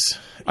gaps.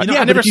 I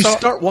never if you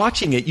start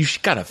watching it, you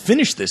got to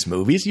finish this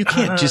movie. You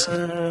can't just...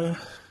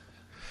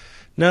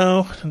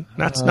 No,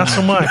 not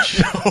so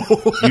much.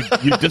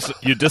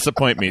 You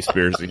disappoint me,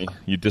 Spearsy.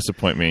 You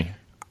disappoint me.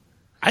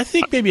 I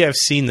think maybe I've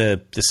seen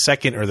the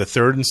second or the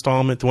third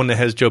installment, the one that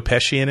has Joe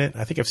Pesci in it.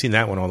 I think I've seen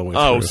that one all the way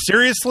through. Oh,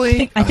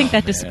 seriously? I think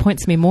that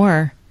disappoints me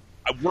more.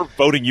 We're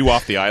voting you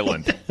off the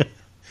island.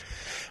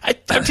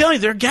 I'm telling you,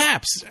 there are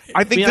gaps.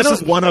 I think this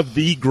is one of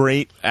the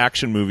great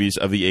action movies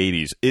of the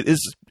 80s. It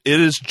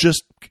is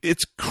just,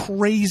 it's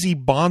crazy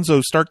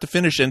bonzo start to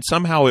finish, and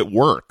somehow it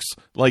works.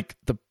 Like,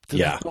 the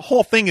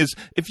whole thing is,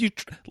 if you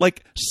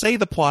say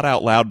the plot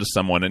out loud to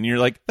someone and you're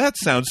like, that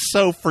sounds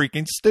so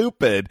freaking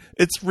stupid,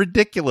 it's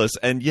ridiculous,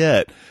 and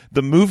yet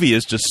the movie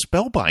is just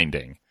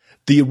spellbinding.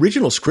 The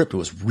original script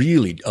was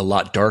really a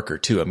lot darker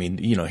too. I mean,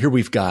 here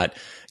we've got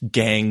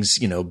gangs,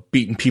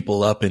 beating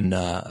people up and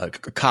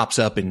cops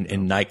up in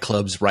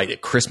nightclubs right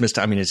at Christmas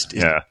time. I mean,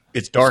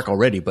 it's dark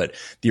already, but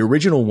the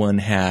original one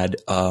had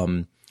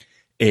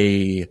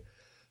a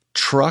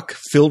truck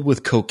filled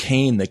with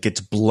cocaine that gets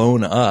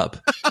blown up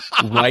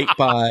right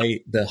by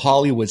the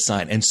Hollywood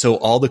sign. And so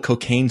all the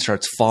cocaine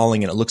starts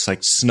falling and it looks like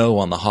snow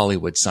on the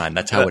Hollywood sign.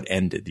 That's how it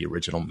ended, the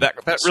original. That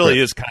really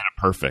is kind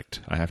of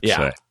perfect, I have to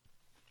say.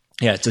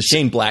 Yeah, it's a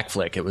Shane Black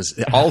flick. It was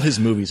all his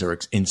movies are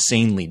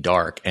insanely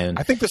dark, and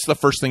I think that's the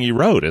first thing he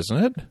wrote, isn't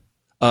it?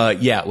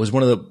 It was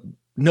one of the.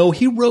 No,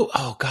 he wrote.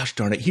 Oh gosh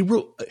darn it!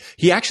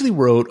 He actually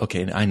wrote.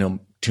 Okay, I know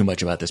too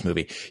much about this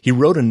movie. He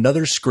wrote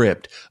another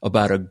script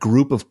about a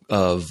group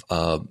of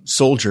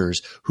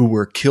soldiers who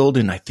were killed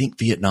in, I think,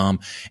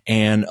 Vietnam,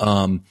 and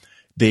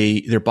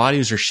their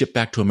bodies are shipped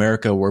back to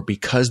America, where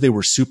because they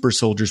were super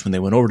soldiers when they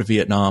went over to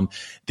Vietnam,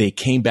 they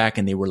came back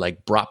and they were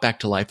brought back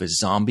to life as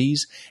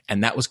zombies.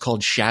 And that was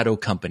called Shadow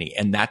Company.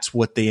 And that's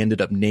what they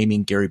ended up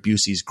naming Gary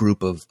Busey's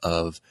group of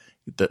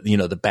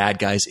the bad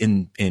guys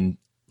in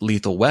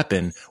Lethal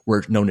Weapon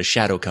were known as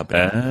Shadow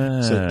Company.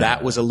 So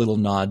that was a little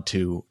nod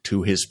to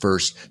his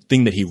first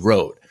thing that he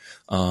wrote.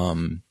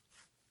 And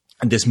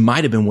this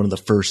might have been one of the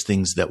first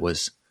things that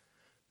was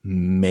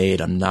made.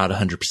 I'm not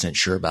 100%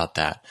 sure about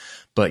that.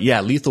 But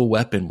yeah, Lethal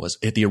Weapon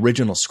the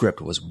original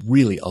script was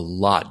really a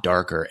lot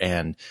darker,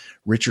 and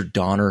Richard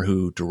Donner,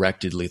 who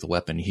directed Lethal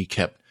Weapon, he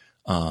kept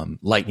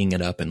lightening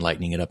it up and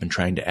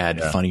trying to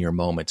add funnier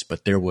moments.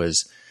 But there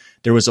was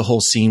a whole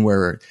scene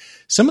where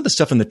some of the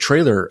stuff in the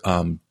trailer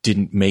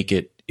didn't make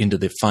it into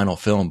the final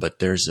film, but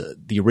there's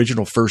the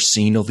original first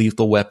scene of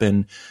Lethal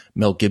Weapon.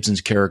 Mel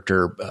Gibson's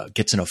character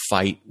gets in a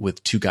fight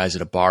with two guys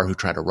at a bar who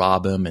try to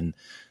rob him, and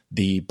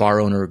the bar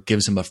owner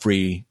gives him a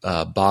free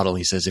bottle.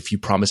 He says, if you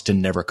promise to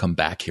never come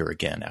back here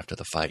again after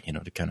the fight,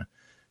 to kind of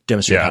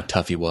demonstrate how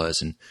tough he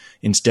was. And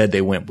instead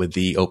they went with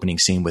the opening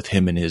scene with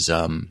him and his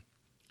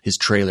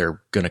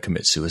trailer going to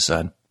commit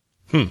suicide.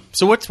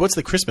 So what's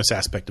the Christmas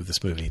aspect of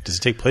this movie? Does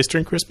it take place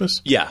during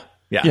Christmas? Yeah.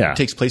 It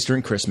takes place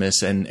during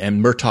Christmas, and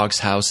Murtaugh's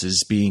house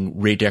is being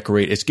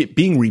redecorated. It's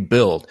being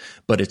rebuilt,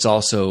 but it's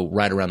also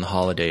right around the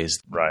holidays.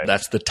 Right.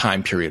 That's the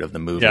time period of the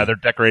movie. Yeah, they're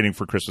decorating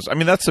for Christmas. I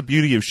mean, that's the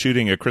beauty of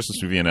shooting a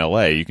Christmas movie in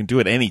LA. You can do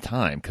it any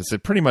time because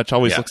it pretty much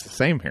always looks the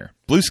same here.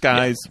 Blue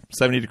skies,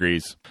 70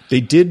 degrees. They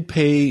did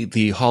pay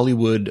the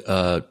Hollywood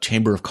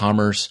Chamber of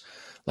Commerce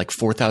like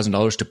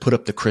 $4,000 to put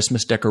up the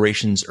Christmas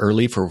decorations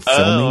early for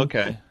filming. Oh,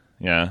 okay.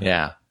 Yeah.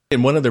 Yeah.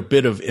 And one other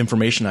bit of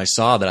information I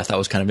saw that I thought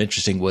was kind of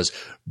interesting was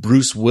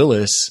Bruce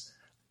Willis,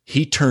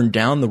 he turned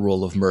down the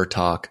role of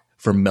Murtaugh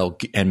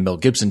and Mel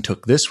Gibson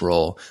took this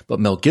role, but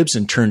Mel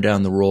Gibson turned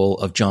down the role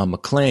of John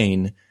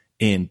McClane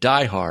in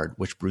Die Hard,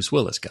 which Bruce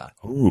Willis got.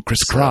 Ooh,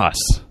 crisscross.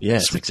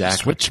 Yes,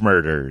 exactly. Switch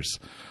murders.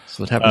 That's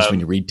what happens when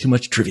you read too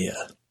much trivia.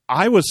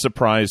 I was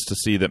surprised to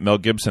see that Mel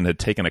Gibson had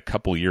taken a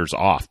couple years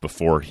off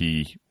before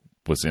he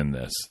was in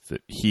this.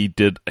 That he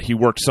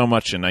worked so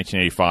much in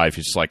 1985.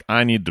 He's just like,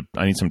 I need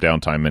some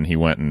downtime, and he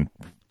went and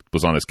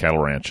was on his cattle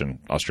ranch in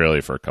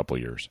Australia for a couple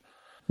of years.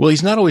 Well,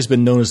 he's not always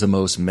been known as the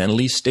most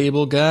mentally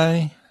stable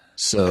guy,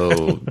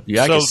 so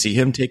I can see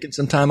him taking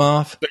some time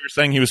off. So you're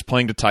saying he was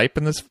playing to type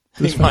in this?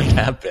 He might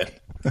have been.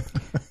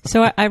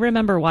 So I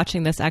remember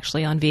watching this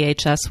actually on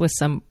VHS with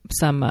some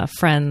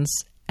friends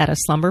at a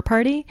slumber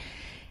party.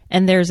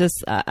 And there's this.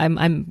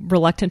 I'm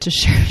reluctant to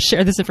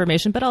share this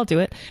information, but I'll do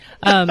it.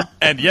 And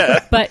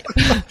yeah, but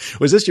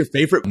was this your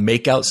favorite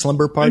makeout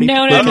slumber party?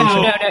 No.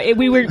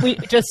 We were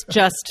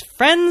just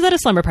friends at a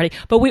slumber party.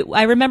 But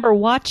I remember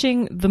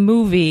watching the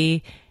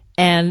movie,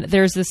 and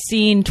there's a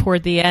scene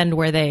toward the end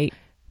where they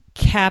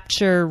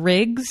capture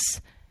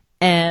Riggs,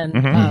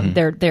 and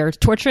they're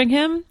torturing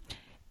him.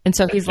 And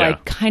so he's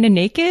like kind of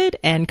naked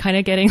and kind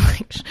of getting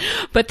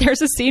but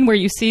there's a scene where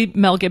you see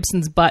Mel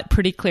Gibson's butt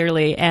pretty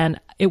clearly, and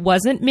it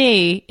wasn't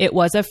me, it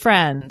was a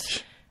friend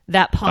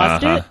that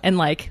paused it, and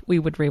we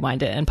would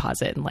rewind it and pause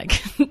it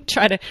and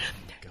try to.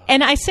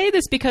 And I say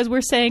this because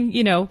we're saying,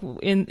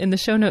 in the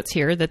show notes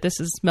here that this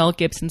is Mel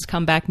Gibson's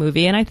comeback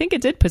movie, and I think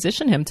it did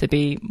position him to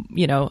be,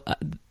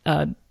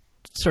 a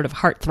sort of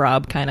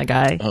heartthrob kind of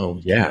guy. Oh,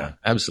 yeah,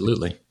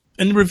 absolutely.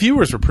 And the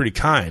reviewers were pretty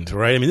kind,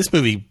 right? I mean, this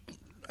movie,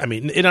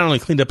 it not only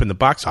cleaned up in the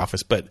box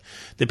office, but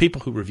the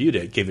people who reviewed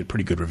it gave it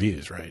pretty good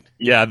reviews, right?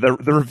 Yeah, the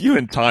review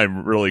in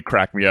Time really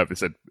cracked me up. It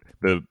said,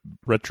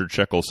 Richard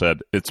Sheckle said,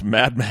 it's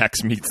Mad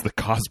Max meets the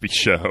Cosby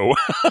Show.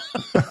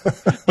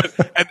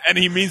 and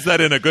he means that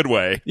in a good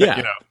way.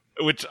 Yeah.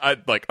 Which I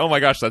like, oh my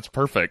gosh, that's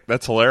perfect.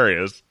 That's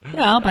hilarious.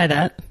 Yeah, I'll buy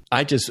that.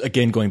 I just,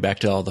 again, going back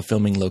to all the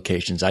filming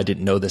locations, I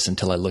didn't know this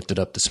until I looked it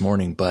up this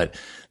morning, but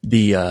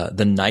the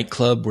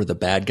nightclub where the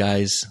bad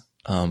guys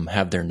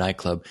have their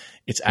nightclub,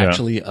 it's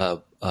actually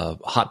a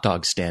hot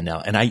dog stand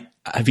now. And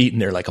I've eaten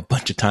there like a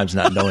bunch of times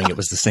not knowing it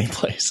was the same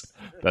place.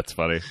 That's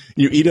funny.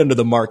 You eat under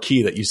the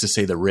marquee that used to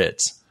say the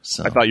Ritz.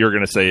 So. I thought you were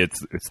going to say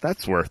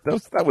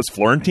that was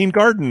Florentine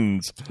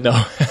Gardens. No.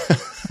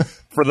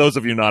 For those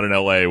of you not in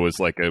LA, it was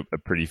like a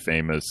pretty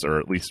famous, or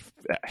at least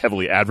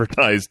heavily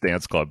advertised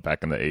dance club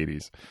back in the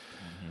 80s.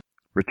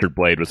 Richard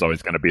Blade was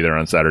always going to be there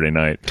on Saturday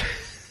night.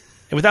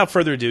 And without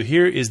further ado,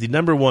 here is the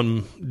number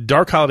one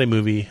dark holiday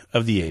movie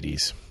of the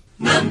 80s.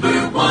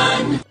 Number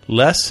 1.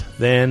 Less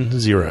Than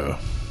Zero.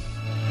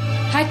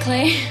 Hi,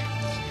 Clay.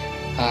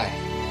 Hi.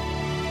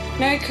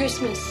 Merry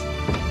Christmas.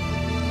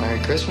 Merry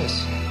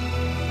Christmas.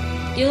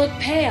 You look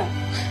pale.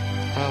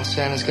 Well,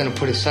 Santa's gonna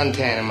put a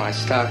suntan in my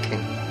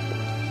stocking.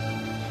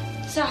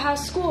 So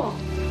how's school?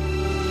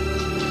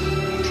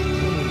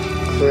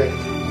 Great.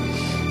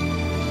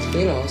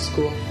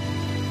 School.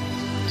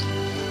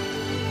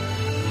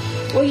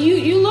 Well,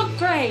 you look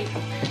great.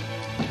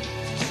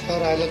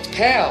 Thought I looked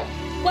pale.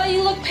 Well,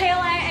 you look pale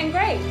and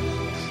great.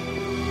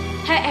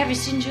 Have you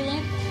seen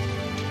Julian?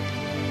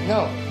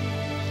 No.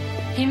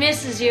 He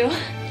misses you.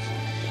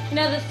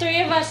 The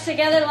three of us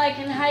together like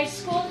in high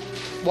school.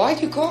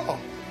 Why'd you call?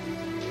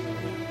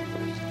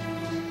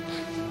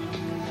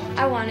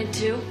 I wanted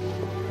to.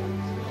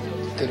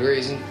 Good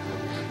reason.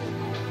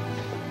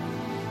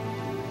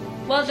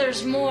 Well,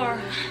 there's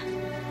more.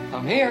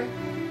 I'm here.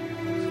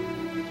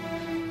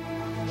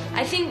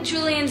 I think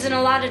Julian's in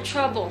a lot of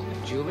trouble.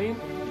 Julian?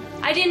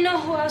 I didn't know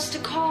who else to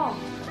call.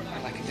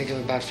 I can think of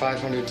about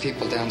 500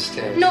 people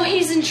downstairs. No,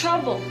 he's in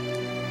trouble.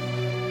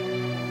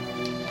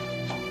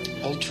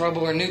 Old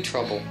trouble or new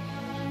trouble?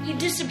 He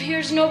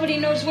disappears, nobody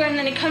knows where, and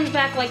then he comes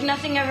back like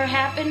nothing ever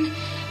happened,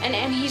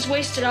 and he's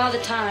wasted all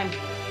the time.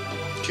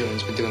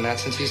 Julian's been doing that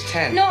since he's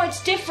 10. No,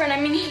 it's different.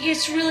 He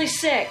gets really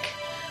sick.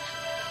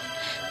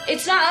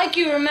 It's not like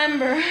you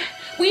remember.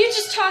 Will you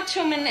just talk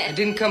to him and... I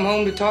didn't come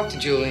home to talk to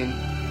Julian.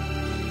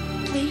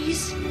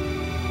 Please?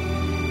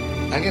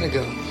 I gotta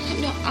go.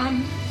 No,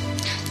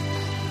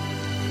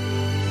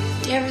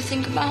 do you ever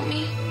think about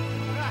me?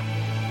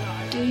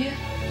 Do you?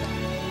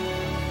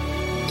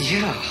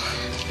 Yeah.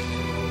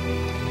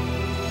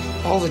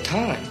 All the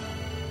time.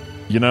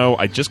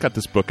 I just got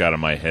this book out of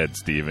my head,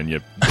 Steve, and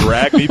you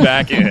dragged me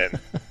back in.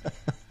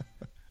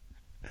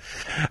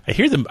 I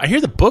hear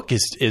the book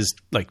is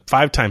like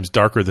 5 times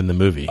darker than the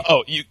movie.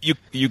 Oh,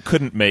 you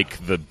couldn't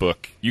make the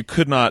book. You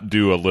could not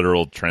do a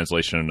literal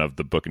translation of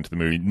the book into the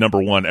movie.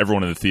 Number one,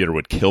 everyone in the theater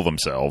would kill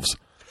themselves.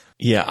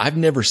 Yeah, I've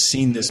never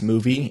seen this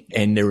movie,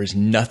 and there is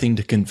nothing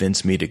to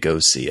convince me to go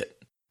see it.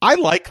 I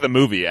like the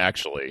movie,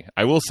 actually.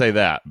 I will say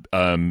that.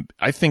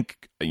 I think,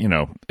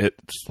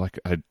 it's like,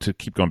 to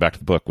keep going back to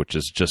the book, which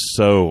is just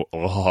so,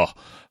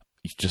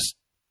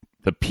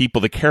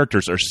 the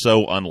characters are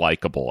so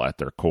unlikable at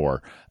their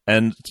core.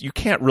 And you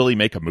can't really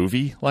make a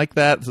movie like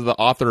that. So the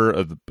author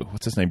of,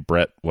 what's his name?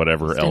 Brett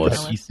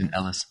Ellis. Easton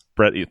Ellis.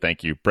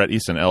 Thank you. Bret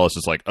Easton Ellis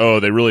is like, oh,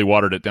 they really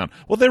watered it down.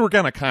 Well, they were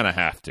going to kind of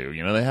have to.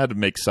 They had to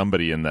make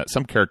somebody in that.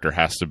 Some character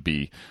has to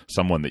be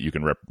someone that you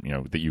can,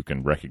 that you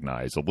can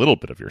recognize a little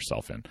bit of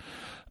yourself in.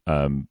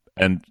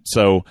 And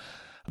so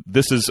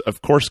this is,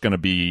 of course, going to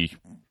be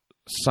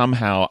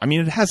somehow.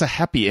 It has a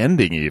happy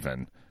ending,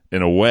 even.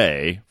 In a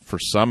way, for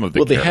some of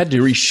the they had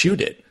to reshoot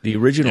it. The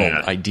original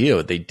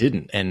idea, they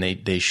didn't. And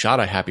they shot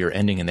a happier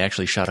ending, and they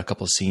actually shot a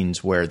couple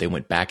scenes where they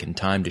went back in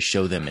time to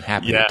show them in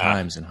happier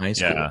times in high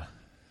school.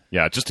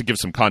 Yeah, just to give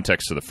some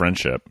context to the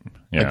friendship.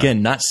 Yeah.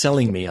 Again, not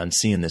selling me on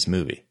seeing this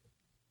movie.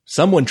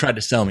 Someone tried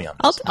to sell me on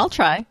this. I'll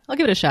try. I'll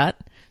give it a shot.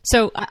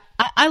 So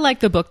I like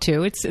the book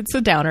too. It's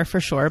a downer for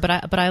sure, but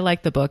I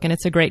like the book, and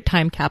it's a great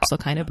time capsule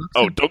kind of book.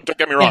 Oh, don't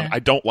get me wrong. Yeah. I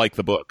don't like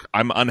the book.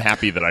 I'm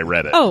unhappy that I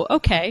read it. Oh,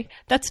 okay.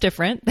 That's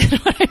different than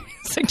what I'm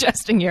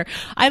suggesting here.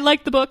 I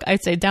like the book.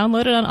 I'd say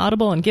download it on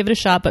Audible and give it a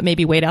shot, but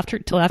maybe wait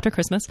till after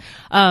Christmas.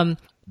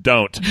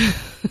 Don't.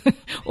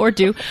 Or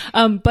do.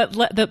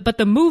 But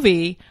the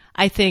movie,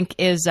 I think,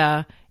 is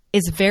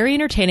very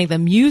entertaining. The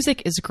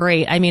music is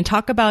great.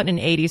 Talk about an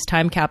 80s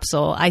time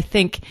capsule. I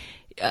think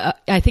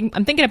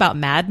I'm thinking about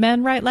Mad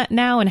Men right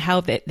now and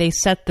how they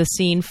set the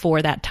scene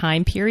for that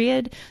time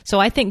period. So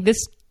I think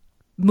this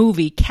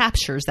movie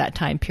captures that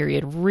time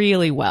period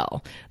really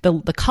well.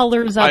 The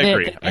colors of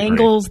it, the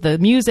angles, the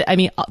music.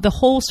 The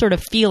whole sort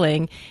of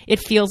feeling. It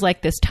feels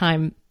like this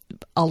time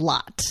a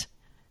lot.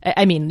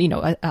 I mean,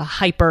 a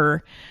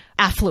hyper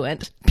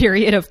affluent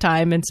period of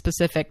time and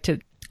specific to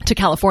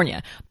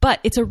California. But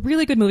it's a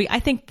really good movie. I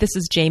think this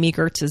is Jamie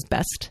Gertz's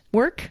best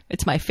work.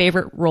 It's my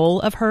favorite role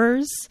of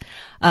hers.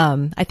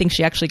 I think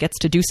she actually gets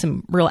to do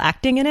some real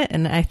acting in it,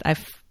 and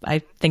I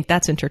think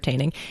that's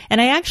entertaining. And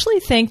I actually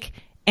think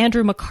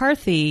Andrew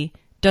McCarthy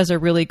does a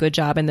really good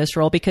job in this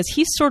role because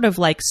he's sort of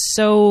like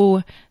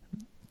so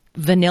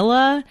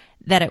vanilla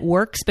that it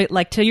works. But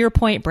like to your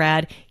point,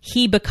 Brad,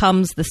 he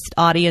becomes the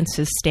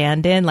audience's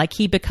stand-in. Like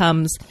he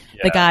becomes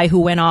the guy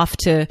who went off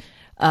to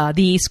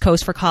the East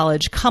Coast for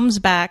college, comes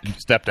back,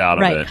 stepped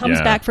out of it, comes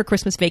back for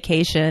Christmas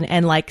vacation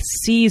and like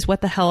sees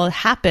what the hell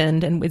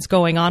happened and is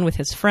going on with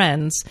his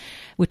friends,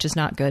 which is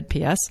not good.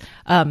 P.S.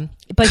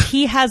 But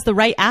he has the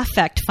right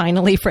affect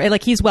finally for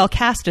like he's well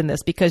cast in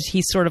this because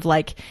he's sort of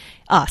like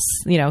us,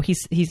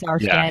 he's our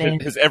fan.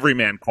 His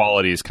everyman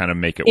qualities kind of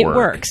make it work. It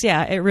works,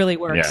 yeah, it really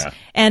works. Yeah.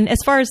 And as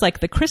far as like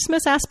the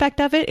Christmas aspect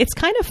of it, it's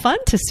kind of fun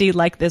to see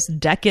like this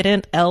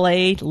decadent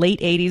LA late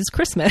 80s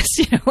Christmas.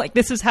 Like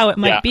this is how it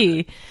might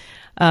be.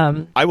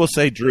 I will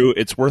say, Drew,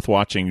 it's worth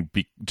watching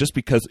just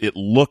because it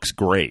looks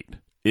great.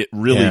 It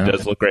really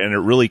does look great, and it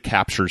really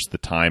captures the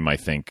time, I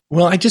think.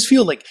 Well, I just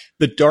feel like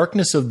the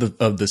darkness of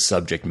the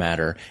subject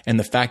matter and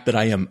the fact that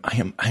I'm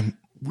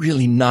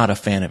really not a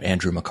fan of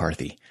Andrew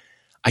McCarthy.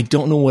 I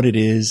don't know what it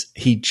is.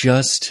 He's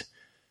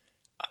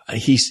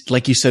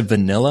like you said,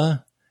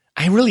 vanilla.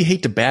 I really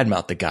hate to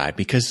badmouth the guy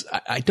because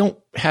I don't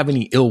have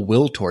any ill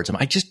will towards him.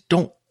 I just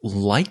don't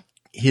like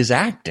his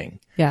acting.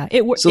 Yeah,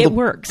 it works. It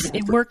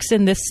works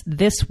in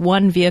this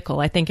one vehicle.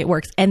 I think it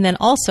works. And then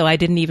also, I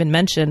didn't even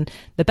mention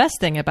the best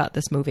thing about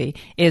this movie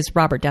is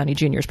Robert Downey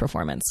Jr.'s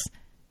performance.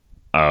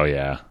 Oh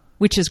yeah,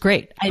 which is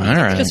great.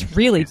 It's just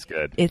really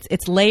good. It's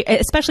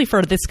especially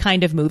for this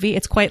kind of movie.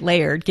 It's quite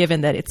layered,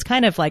 given that it's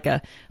kind of like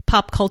a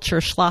pop culture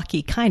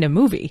schlocky kind of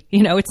movie.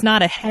 It's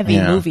not a heavy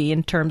movie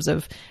in terms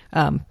of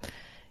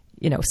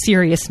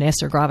seriousness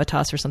or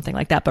gravitas or something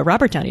like that. But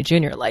Robert Downey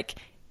Jr.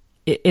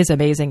 is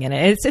amazing in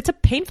it. It's a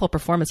painful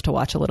performance to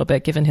watch a little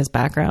bit, given his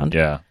background.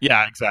 Yeah,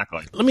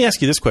 exactly. Let me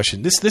ask you this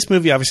question. This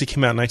movie obviously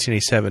came out in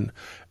 1987.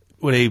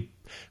 Would a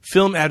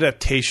film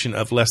adaptation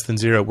of Less Than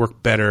Zero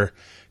work better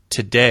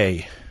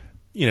today,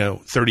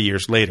 30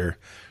 years later,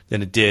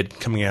 than it did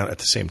coming out at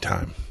the same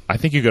time? I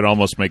think you could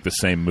almost make the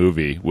same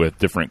movie with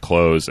different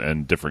clothes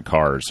and different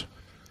cars.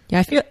 Yeah,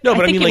 I think it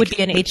would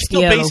be an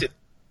HBO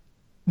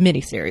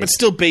miniseries. But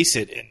still base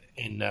it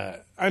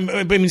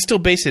still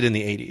base it in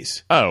the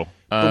 80s. Oh.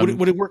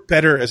 Would it work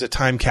better as a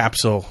time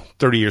capsule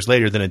 30 years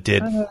later than it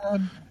did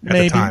at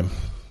the time?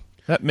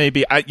 That may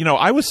be.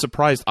 I was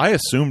surprised. I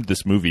assumed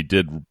this movie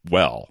did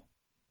well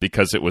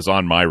because it was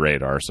on my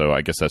radar. So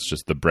I guess that's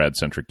just the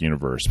Brad-centric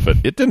universe. But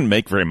it didn't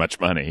make very much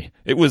money.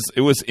 It was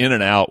in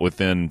and out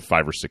within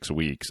 5 or 6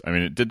 weeks. I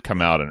mean, it did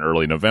come out in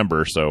early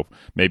November, so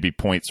maybe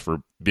points for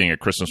being a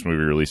Christmas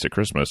movie released at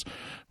Christmas.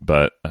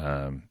 But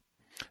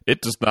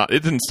it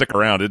didn't stick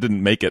around. It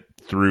didn't make it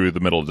through the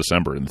middle of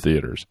December in the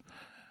theaters.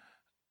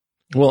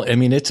 Well, I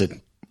mean, it's a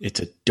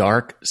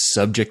dark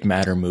subject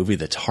matter movie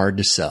that's hard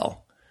to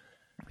sell.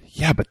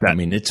 Yeah, but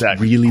it's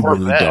really,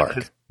 really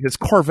dark. His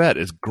Corvette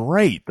is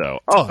great, though.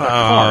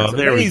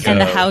 There we go. And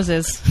the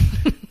houses.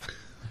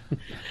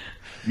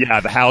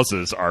 Yeah, the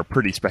houses are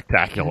pretty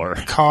spectacular.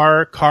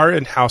 Car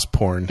and house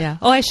porn. Yeah.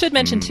 Oh, I should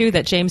mention, too,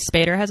 that James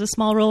Spader has a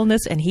small role in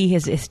this, and he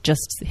is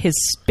just his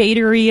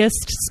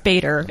Spaderiest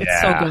Spader.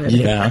 It's so good.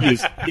 Yeah.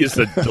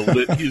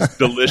 He's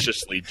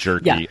deliciously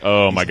jerky. Yeah.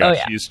 Oh, my gosh.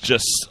 He's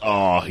just,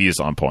 he's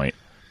on point.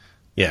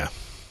 Yeah.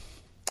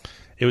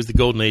 It was the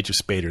golden age of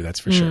Spader,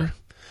 that's for sure.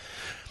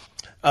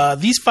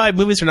 These 5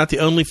 movies are not the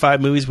only 5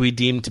 movies we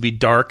deem to be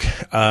dark.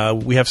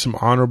 We have some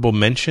honorable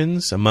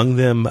mentions. Among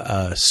them,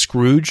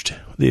 Scrooged,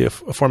 the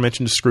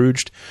aforementioned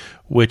Scrooged,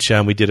 which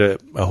we did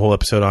a whole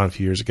episode on a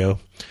few years ago.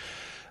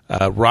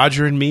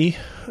 Roger and Me,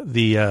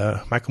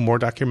 the Michael Moore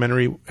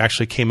documentary,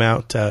 actually came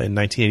out in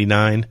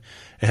 1989.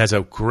 It has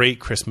a great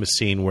Christmas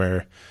scene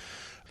where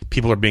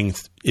people are being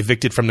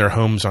evicted from their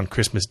homes on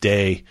Christmas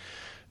Day,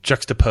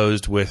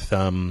 juxtaposed with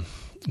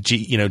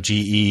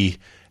GE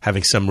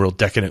having some real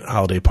decadent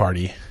holiday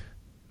party.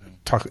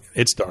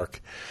 It's dark.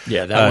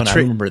 Yeah, that one. I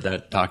remember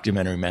that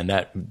documentary, man.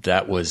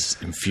 That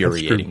was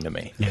infuriating to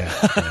me.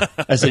 Yeah.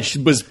 As it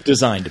was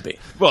designed to be.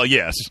 Well,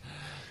 yes.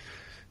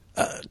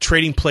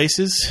 Trading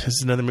Places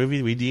is another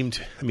movie we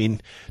deemed. I mean,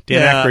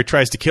 Dan Aykroyd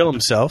tries to kill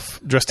himself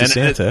dressed as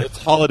Santa.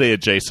 It's holiday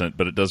adjacent,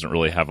 but it doesn't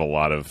really have a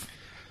lot of.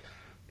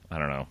 I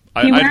don't know.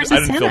 I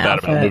didn't feel bad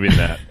about moving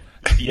that.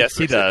 Yes,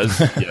 he does.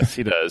 Yes,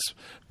 he does.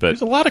 But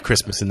there's a lot of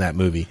Christmas in that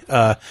movie.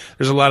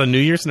 There's a lot of New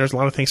Year's and there's a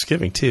lot of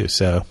Thanksgiving too.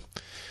 So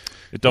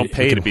it don't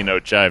pay to be no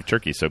jive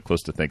turkey so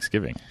close to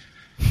Thanksgiving.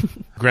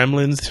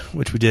 Gremlins,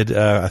 which we did,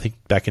 I think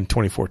back in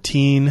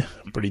 2014,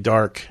 pretty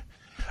dark.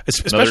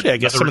 Especially, I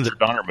guess, some of the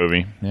Donner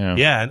movie.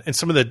 Yeah, and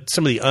some of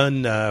the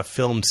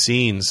unfilmed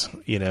scenes.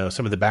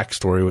 Some of the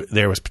backstory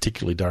there was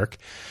particularly dark.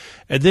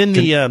 And then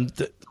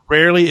the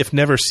rarely, if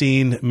never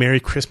seen,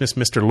 Merry Christmas,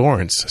 Mr.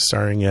 Lawrence,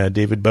 starring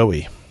David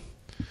Bowie.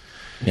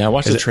 Yeah, I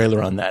watched the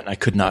trailer on that, and I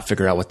could not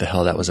figure out what the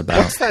hell that was about.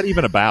 What's that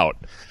even about?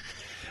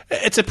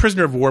 It's a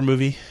prisoner of war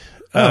movie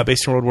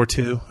based in World War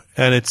II,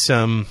 and it's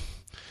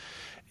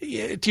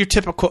your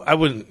typical.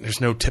 There's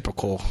no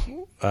typical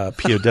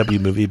POW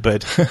movie,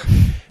 but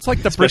it's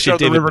like the Bridge of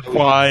the River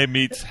Kwai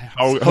meets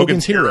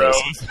Hogan's Heroes.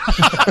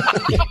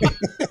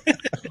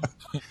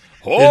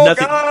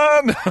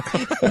 Hogan!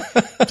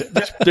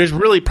 There's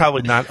really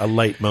probably not a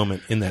light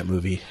moment in that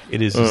movie.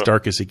 It is as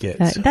dark as it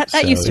gets.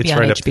 That used to be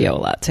on HBO a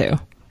lot too.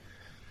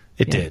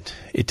 It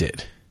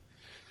did.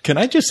 Can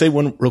I just say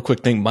one real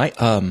quick thing?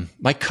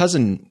 My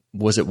cousin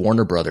was at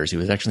Warner Brothers. He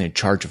was actually in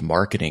charge of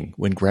marketing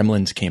when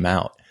Gremlins came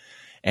out.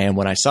 And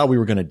when I saw we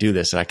were going to do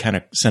this, I kind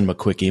of sent him a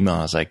quick email.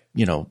 I was like,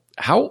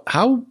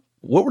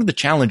 what were the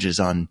challenges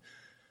on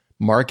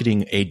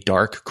marketing a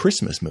dark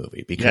Christmas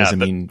movie? Because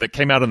that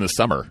came out in the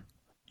summer.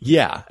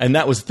 Yeah, and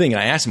that was the thing.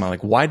 And I asked him, I'm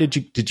like, why did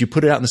you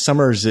put it out in the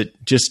summer? Or is it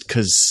just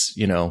because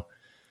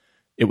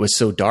it was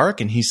so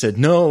dark? And he said,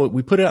 no,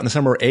 we put it out in the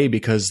summer, A,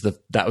 because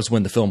that was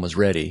when the film was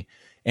ready,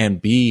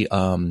 and B,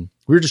 we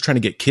were just trying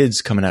to get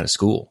kids coming out of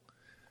school.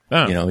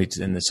 Oh.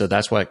 And so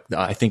that's why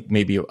I think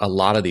maybe a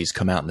lot of these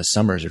come out in the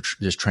summers are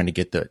just trying to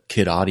get the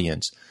kid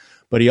audience.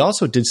 But he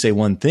also did say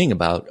one thing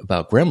about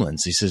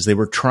Gremlins. He says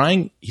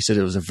he said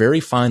it was a very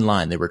fine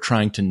line. They were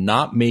trying to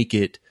not make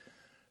it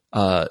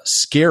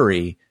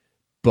scary,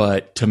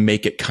 but to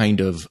make it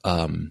kind of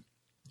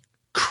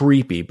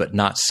creepy, but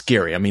not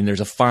scary. I mean, there's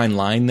a fine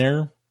line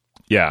there.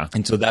 Yeah.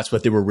 And so that's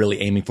what they were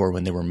really aiming for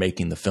when they were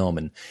making the film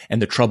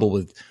and the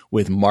trouble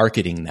with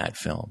marketing that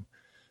film.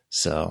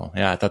 So,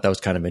 yeah, I thought that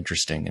was kind of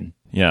interesting. And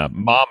yeah,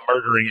 mom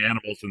murdering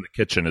animals in the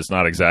kitchen is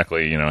not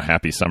exactly,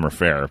 happy summer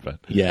fare. But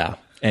yeah.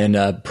 And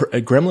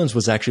Gremlins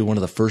was actually one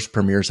of the first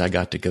premieres I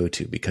got to go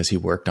to because he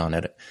worked on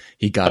it.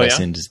 He got us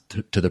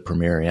into the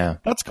premiere, yeah.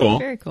 That's cool.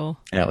 Very cool.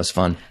 Yeah, it was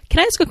fun. Can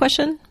I ask a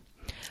question?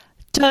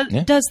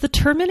 Does the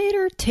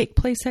Terminator take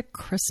place at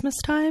Christmas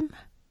time?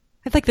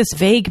 I have like this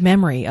vague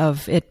memory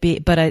of it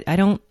but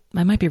I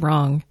might be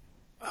wrong.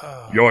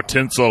 Your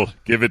tinsel,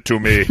 give it to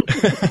me.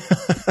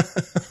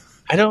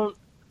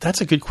 That's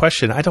a good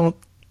question. I don't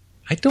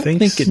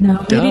think it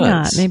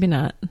does. Maybe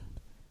not.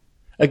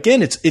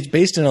 Again, it's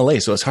based in LA,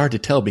 so it's hard to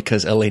tell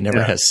because LA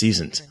never has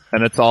seasons.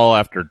 And it's all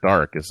after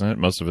dark, isn't it?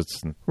 Most of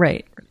it's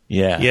right.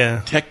 Yeah.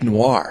 Yeah. Tech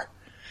Noir.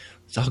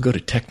 Let's all go to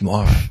Tech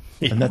Noir.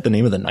 Isn't that the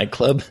name of the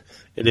nightclub?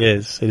 It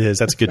is.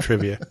 That's good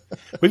trivia.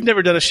 We've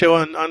never done a show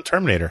on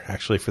Terminator,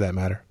 actually, for that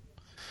matter.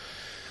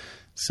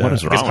 So what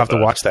is wrong? I'll have to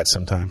watch that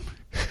sometime.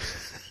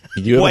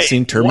 You haven't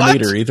seen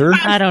Terminator either?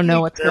 I don't know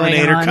what's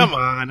Terminator, going on. come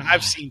on.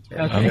 I've seen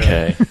Terminator.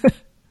 Okay.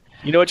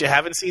 You know what you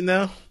haven't seen,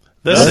 though?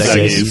 The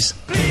Seggies.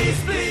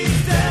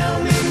 Please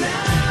tell me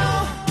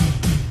now.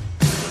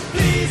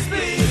 Please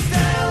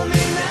tell me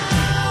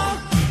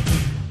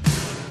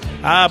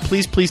now.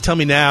 Please tell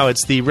me now.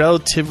 It's the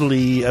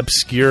relatively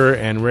obscure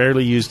and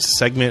rarely used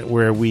segment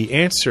where we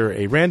answer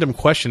a random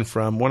question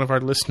from one of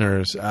our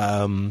listeners.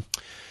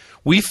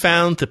 We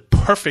found the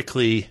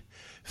perfectly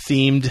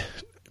themed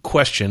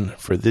question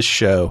for this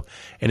show,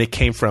 and it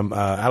came from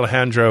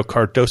Alejandro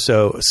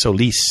Cardoso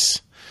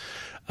Solis.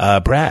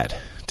 Brad,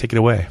 take it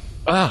away.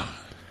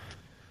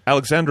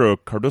 Alexandro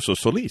Cardoso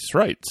Solis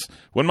writes,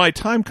 when my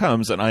time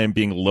comes and I am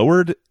being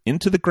lowered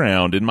into the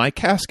ground in my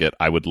casket,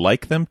 I would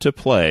like them to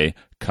play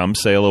Come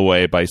Sail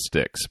Away by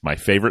Styx, my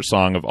favorite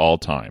song of all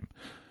time.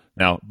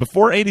 Now,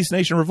 before 80s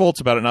Nation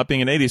revolts about it not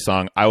being an 80s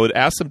song, I would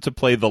ask them to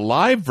play the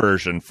live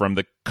version from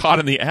the Caught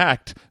in the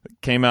Act that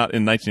came out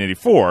in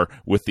 1984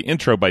 with the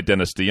intro by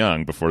Dennis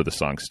DeYoung before the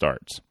song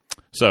starts.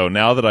 So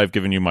now that I've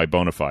given you my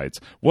bona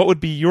fides, what would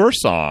be your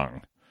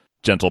song,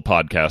 gentle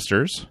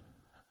podcasters?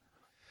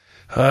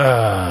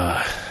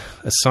 A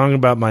song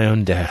about my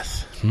own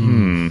death.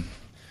 You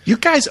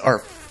guys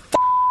are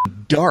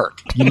dark.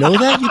 You know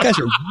that? You guys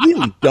are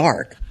really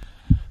dark.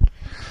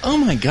 Oh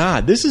my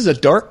God. This is a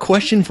dark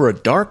question for a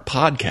dark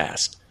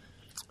podcast.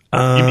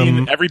 You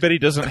mean everybody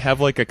doesn't have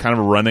like a kind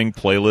of running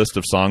playlist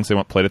of songs they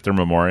want played at their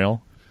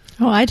memorial?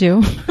 Oh, I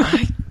do.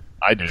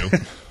 I do.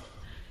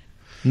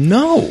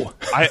 No.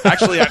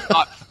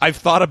 I've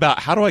thought about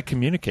how do I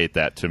communicate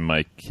that to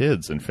my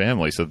kids and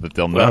family so that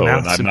they'll know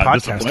and I'm not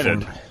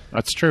disappointed.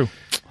 That's true.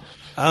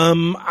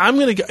 I'm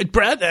going to go.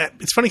 Brad,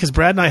 it's funny because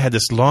Brad and I had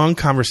this long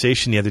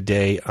conversation the other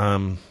day,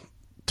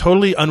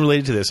 totally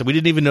unrelated to this. We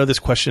didn't even know this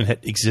question had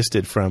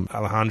existed from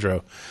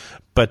Alejandro.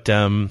 But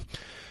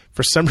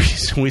for some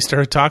reason, we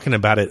started talking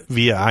about it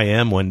via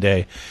IM one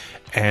day.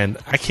 And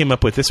I came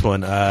up with this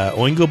one.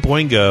 Oingo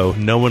Boingo,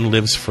 No One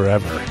Lives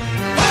Forever.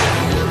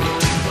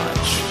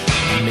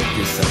 Make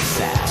yourself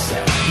sad.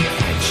 You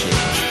can't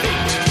change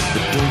fate,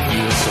 but don't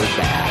feel so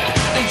bad.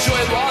 Enjoy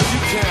while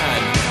you can.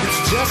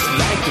 It's just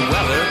like the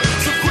weather.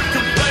 So quit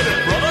complaining,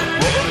 brother.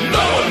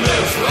 No one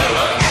lives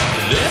forever.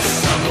 After this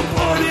summer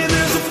party,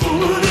 there's a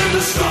fool in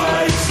the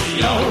sky. It's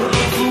the hour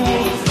of the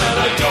wolf, and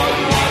I don't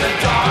want to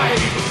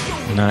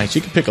die. Nice.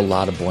 You can pick a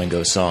lot of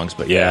Boingo songs,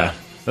 but yeah.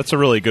 That's a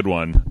really good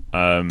one.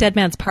 Dead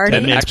Man's Party.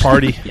 Dead Man's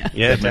Party.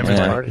 Yeah, Dead Man's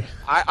Party.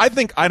 I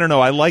think, I don't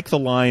know, I like the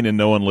line in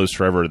No One Lives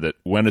Forever that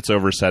when it's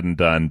over, said and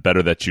done,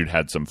 better that you'd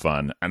had some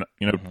fun. And,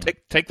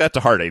 take that to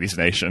heart, 80s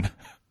Nation.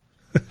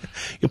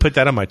 You'll put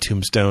that on my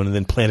tombstone and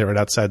then plant it right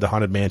outside the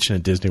Haunted Mansion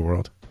at Disney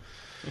World.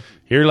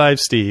 Here live,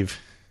 Steve.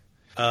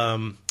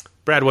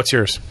 Brad, what's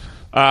yours?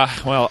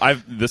 Well, I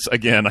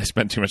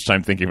spent too much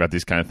time thinking about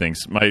these kind of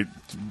things. My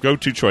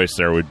go-to choice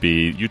there would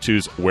be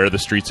U2's Where the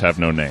Streets Have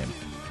No Name.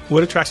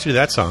 What attracts you to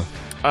that song?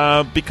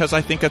 Because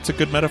I think that's a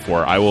good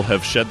metaphor. I will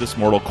have shed this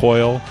mortal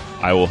coil.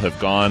 I will have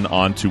gone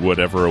on to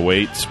whatever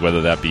awaits,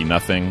 whether that be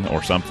nothing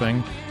or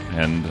something.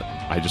 And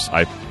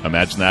I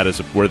imagine that as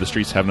where the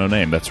streets have no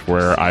name. That's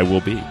where I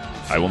will be.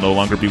 I will no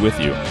longer be with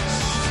you.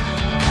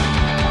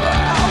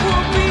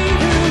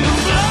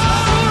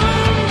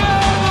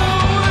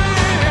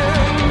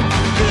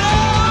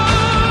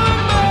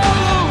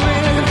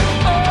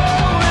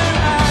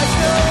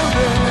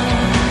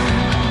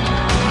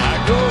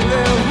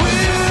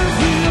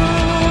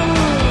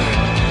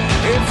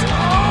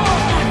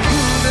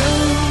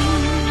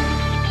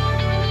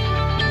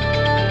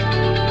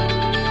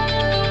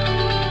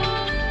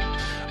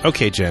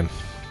 Okay, Jen.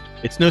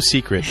 It's no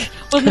secret.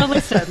 Well, no,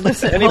 listen.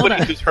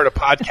 Anybody who's heard a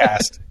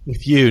podcast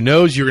with you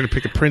knows you're going to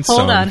pick a Prince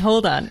song.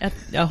 Hold on.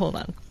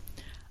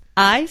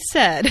 I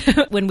said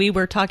when we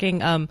were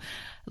talking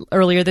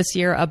earlier this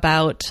year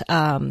about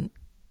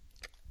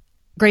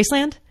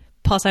Graceland,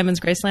 Paul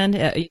Simon's Graceland,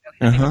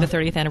 the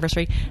 30th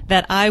anniversary,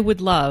 that I would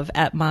love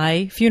at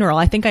my funeral.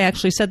 I think I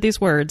actually said these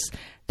words,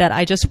 that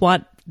I just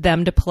want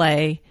them to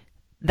play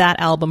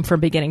that album from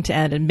beginning to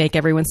end and make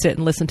everyone sit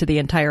and listen to the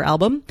entire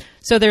album.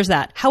 So there's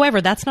that.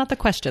 However, that's not the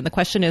question. The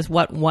question is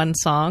what one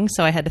song?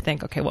 So I had to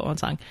think, okay, what one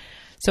song?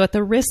 So at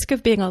the risk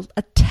of being a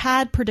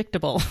tad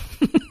predictable,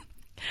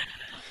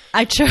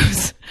 I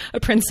chose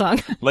a Prince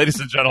song. Ladies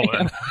and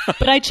gentlemen.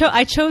 But I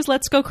chose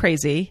Let's Go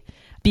Crazy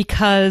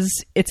because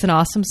it's an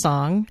awesome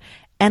song.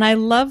 And I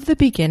love the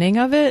beginning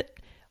of it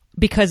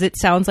because it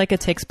sounds like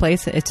it takes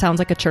place. It sounds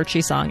like a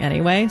churchy song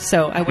anyway.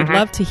 So I would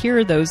love to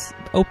hear those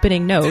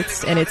opening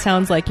notes. And it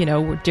sounds like,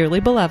 we're dearly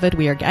beloved.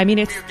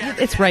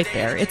 It's right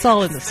there. It's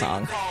all in the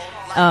song.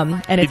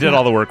 And he did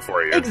all the work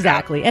for you.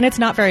 Exactly. And it's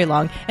not very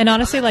long. And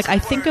honestly, I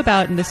think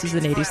about, and this is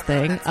an 80s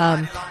thing,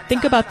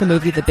 think about the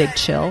movie The Big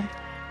Chill.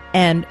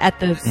 And at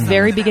the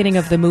very beginning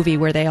of the movie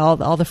where they all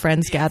the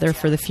friends gather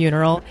for the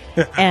funeral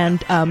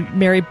and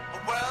Mary,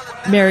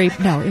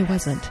 no, it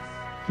wasn't.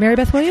 Mary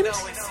Beth Williams?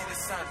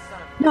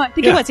 No, I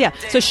think it was, yeah.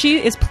 So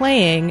she is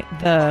playing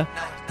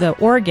the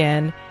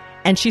organ,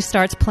 and she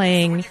starts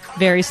playing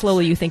very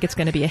slowly. You think it's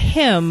going to be a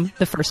hymn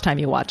the first time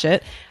you watch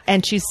it.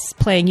 And she's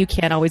playing You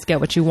Can't Always Get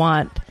What You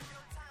Want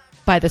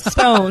by the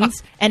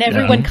Stones. And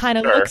everyone kind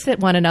of looks at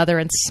one another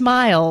and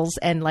smiles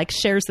and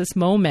shares this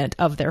moment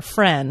of their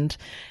friend.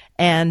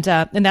 And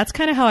that's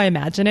kind of how I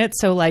imagine it.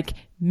 So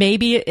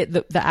maybe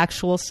the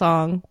actual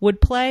song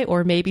would play,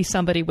 or maybe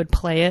somebody would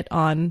play it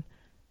on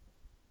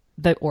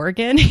the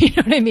organ, you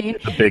know what I mean?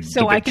 The big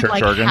I can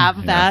organ.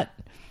 Have that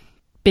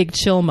big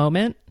chill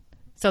moment.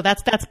 So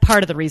that's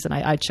part of the reason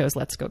I chose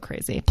Let's Go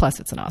Crazy. Plus,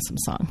 it's an awesome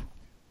song.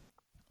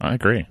 I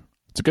agree.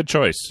 It's a good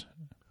choice.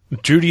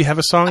 Drew, do you have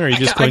a song, or are you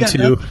just going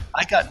to?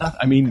 I got nothing.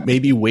 I mean,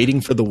 maybe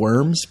Waiting for the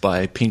Worms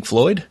by Pink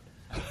Floyd,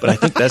 but I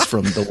think that's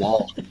from The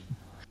Wall.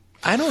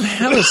 I don't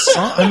have a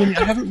song. I mean,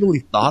 I haven't really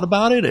thought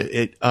about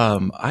it.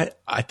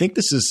 I think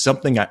this is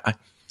something I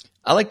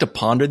like to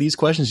ponder these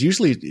questions.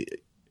 Usually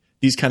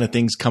these kind of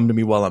things come to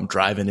me while I'm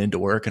driving into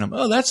work, and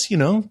that's,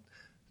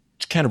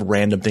 kind of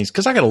random things,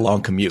 because I got a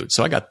long commute,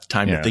 so I got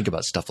time to think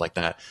about stuff like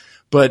that.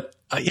 But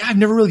I've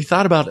never really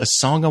thought about a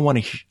song I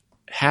want to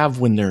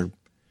have when they're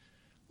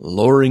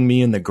lowering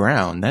me in the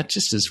ground. That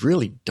just is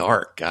really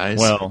dark, guys.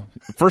 Well,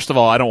 first of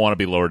all, I don't want to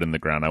be lowered in the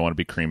ground. I want to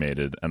be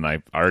cremated, and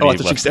I already. I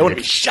thought you said I want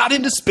to be shot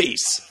into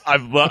space.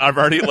 I've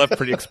already left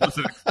pretty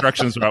explicit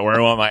instructions about where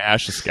I want my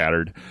ashes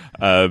scattered.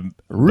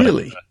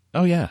 Really?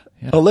 Oh yeah.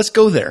 Oh, let's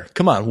go there.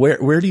 Come on.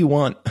 Where do you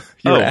want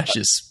your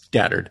ashes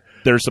scattered?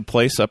 There's a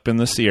place up in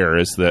the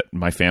Sierras that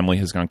my family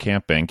has gone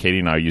camping. Katie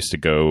and I used to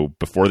go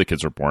before the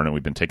kids were born, and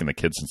we've been taking the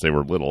kids since they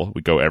were little.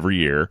 We go every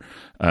year.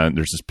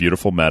 There's this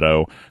beautiful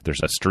meadow. There's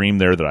a stream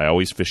there that I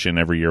always fish in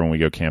every year when we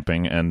go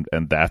camping, and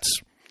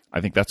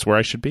I think that's where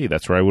I should be.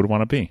 That's where I would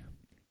want to be.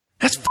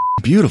 That's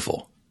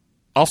beautiful.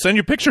 I'll send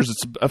you pictures.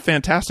 It's a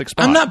fantastic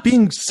spot. I'm not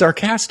being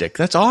sarcastic.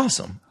 That's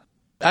awesome.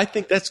 I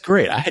think that's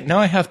great. Now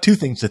I have two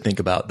things to think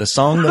about: the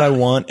song that I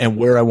want and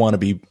where I want to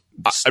be.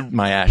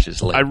 My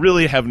ashes laid. I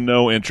really have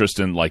no interest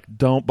in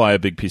don't buy a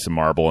big piece of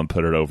marble and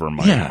put it over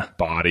my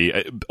body.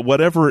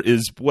 Whatever it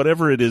is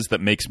that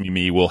makes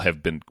me will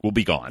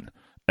be gone.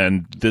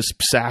 And this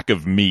sack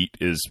of meat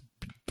is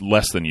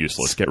less than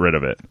useless. Get rid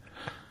of it.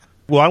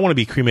 Well, I want to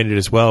be cremated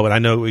as well, but I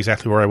know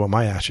exactly where I want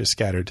my ashes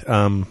scattered. I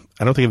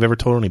don't think I've ever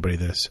told anybody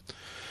this.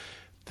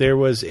 There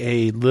was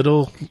a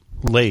little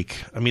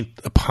lake,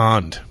 a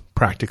pond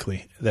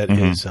practically, that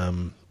is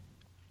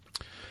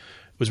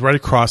was right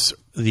across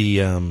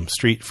the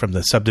street from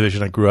the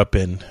subdivision I grew up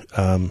in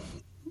the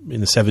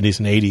 70s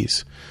and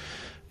 80s.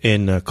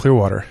 in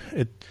Clearwater.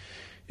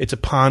 It's a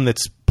pond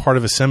that's part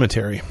of a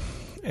cemetery.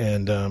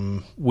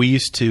 And we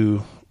used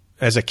to,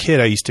 as a kid,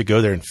 I used to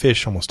go there and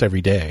fish almost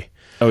every day.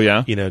 Oh,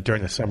 yeah?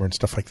 During the summer and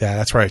stuff like that.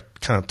 That's where I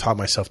kind of taught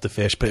myself to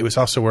fish. But it was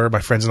also where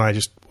my friends and I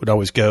just would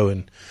always go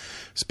and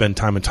spend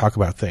time and talk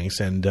about things.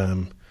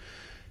 And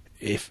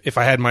if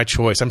I had my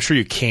choice, I'm sure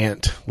you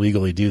can't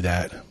legally do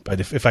that. But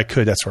if I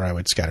could, that's where I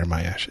would scatter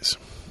my ashes.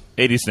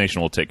 80s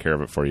Nation will take care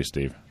of it for you,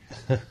 Steve.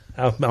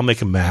 I'll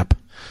make a map.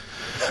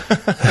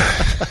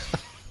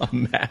 A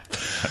map.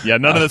 Yeah,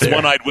 none of this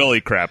one-eyed Willie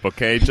crap,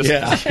 okay? Just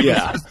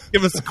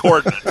give us the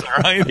coordinates, all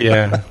right?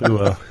 Yeah, we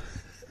will.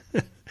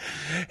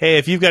 Hey,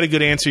 if you've got a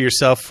good answer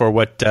yourself for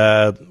what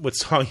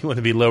song you want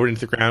to be lowered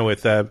into the ground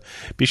with,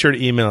 be sure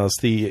to email us.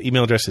 The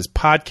email address is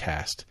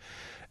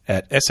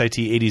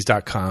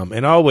podcast@sit80s.com.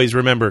 And always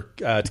remember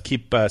to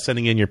keep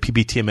sending in your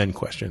PPTMN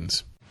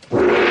questions.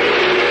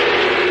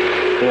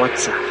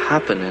 What's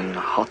happening,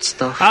 hot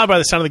stuff? By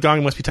the sound of the gong,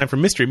 it must be time for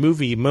Mystery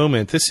Movie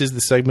Moment. This is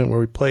the segment where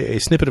we play a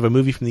snippet of a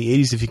movie from the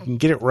 80s. If you can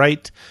get it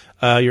right,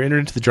 you're entered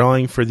into the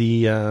drawing for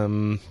the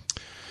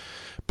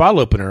bottle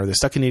opener, the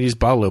Stuck in the 80s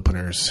bottle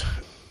openers.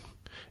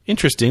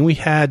 Interesting. We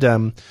had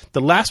the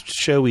last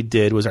show we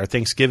did was our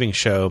Thanksgiving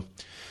show,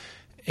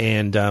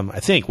 and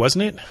I think,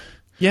 wasn't it?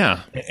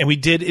 Yeah. And we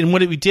did, and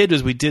what we did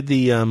was we did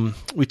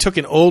we took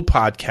an old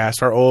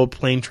podcast, our old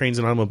Plane, Trains,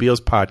 and Automobiles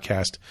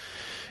podcast,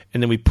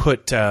 and then we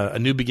put A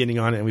New Beginning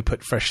on it, and we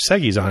put fresh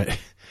seggies on it.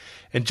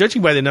 And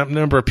judging by the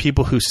number of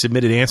people who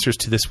submitted answers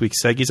to this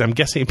week's seggies, I'm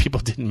guessing people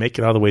didn't make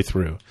it all the way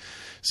through.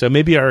 So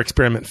maybe our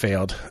experiment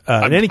failed.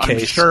 In any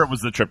case, I'm sure it was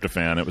the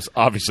tryptophan. It was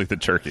obviously the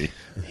turkey.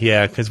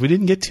 Yeah, because we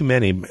didn't get too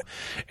many.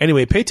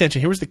 Anyway, pay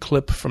attention. Here was the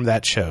clip from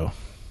that show.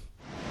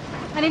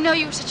 I didn't know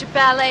you were such a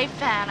ballet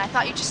fan. I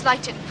thought you just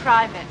liked it in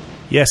private.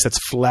 Yes, that's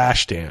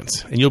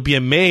Flashdance. And you'll be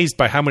amazed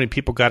by how many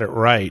people got it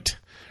right.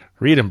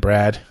 Read them,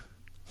 Brad.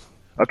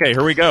 Okay,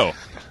 here we go.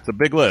 It's a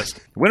big list.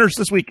 Winners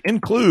this week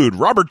include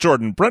Robert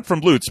Jordan, Brent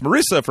from Blutz,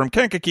 Marissa from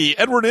Kankakee,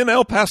 Edward in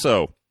El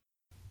Paso.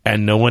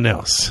 And no one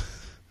else.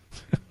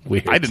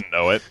 Weird. I didn't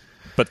know it.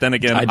 But then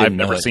again, I've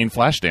never seen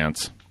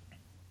Flashdance.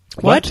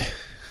 What?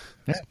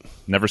 Yeah,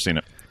 never seen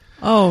it.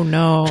 Oh,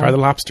 no. Try the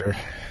lobster.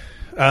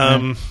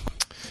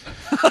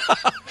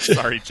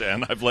 Sorry,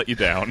 Jen. I've let you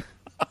down.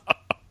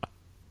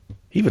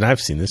 Even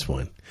I've seen this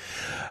one.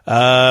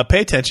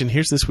 Pay attention.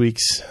 Here's this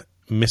week's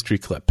mystery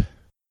clip.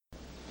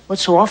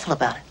 What's so awful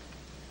about it?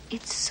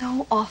 It's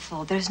so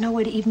awful. There's no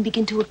way to even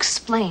begin to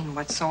explain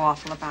what's so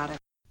awful about it.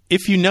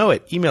 If you know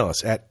it, email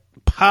us at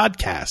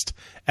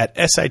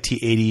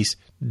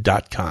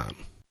podcast@sit80s.com.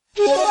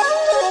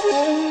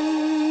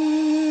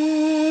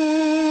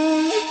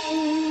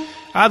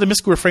 The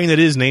mystical refrain that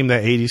is named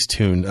that 80s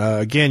tune.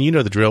 Again, you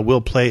know the drill.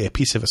 We'll play a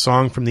piece of a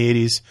song from the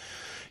 80s.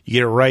 You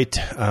get it right,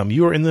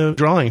 you are in the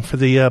drawing for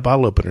the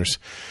bottle openers.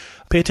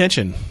 Pay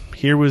attention.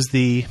 Here was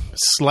the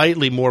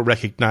slightly more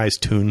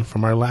recognized tune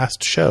from our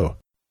last show.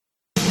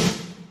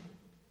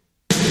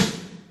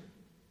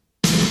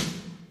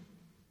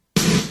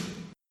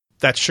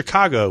 That's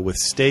Chicago with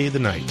Stay the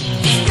Night.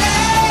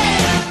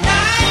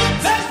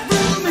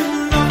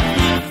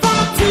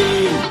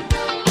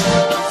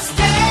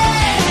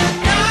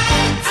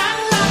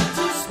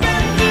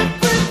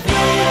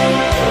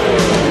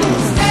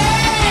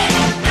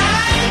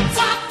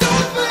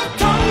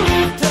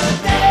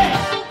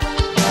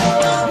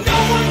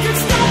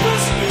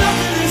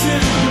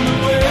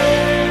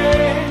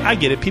 I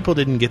get it. People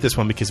didn't get this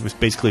one because it was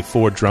basically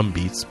 4 drum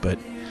beats, but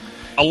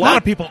a lot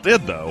of people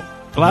did, though.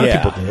 A lot of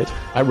people did.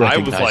 I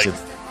was like,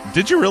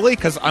 did you really?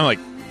 Because I'm like,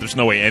 there's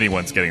no way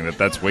anyone's getting that.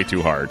 That's way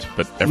too hard.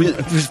 But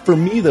for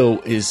me, though,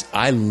 is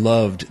I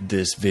loved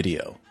this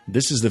video.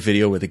 This is the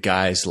video where the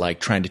guy's like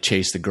trying to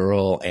chase the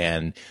girl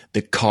and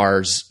the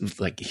cars,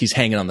 like he's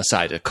hanging on the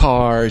side of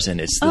cars,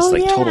 and it's this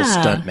total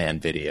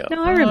stuntman video.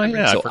 No, I remember.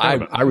 Yeah, so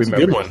I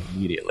remember it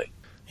immediately.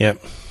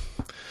 Yep.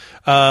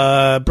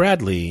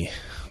 Bradley,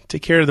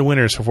 take care of the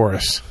winners for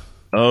us.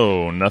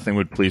 Oh, nothing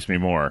would please me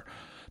more.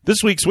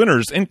 This week's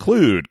winners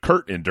include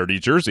Kurt in Dirty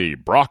Jersey,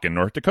 Brock in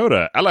North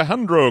Dakota,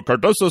 Alejandro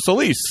Cardoso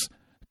Solis,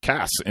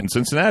 Cass in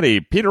Cincinnati,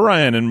 Peter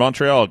Ryan in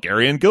Montreal,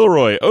 Gary in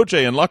Gilroy,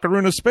 OJ in La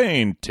Coruna,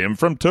 Spain, Tim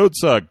from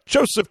Toadsuck,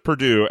 Joseph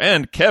Purdue,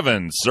 and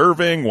Kevin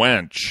serving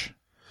wench.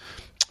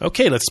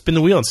 Okay, let's spin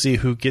the wheel and see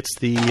who gets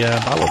the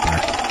bottle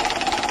opener.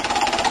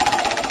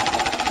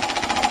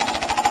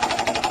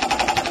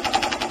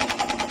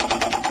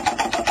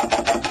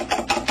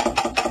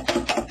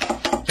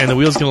 And the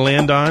wheel's going to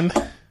land on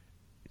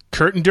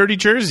Kurt in Dirty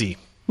Jersey.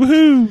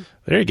 Woohoo!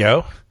 There you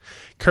go.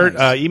 Kurt,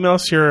 email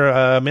us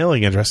your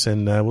mailing address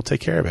and we'll take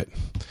care of it.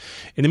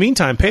 In the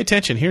meantime, pay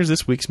attention. Here's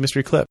this week's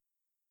mystery clip.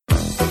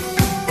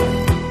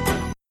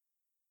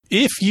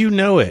 If you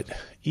know it,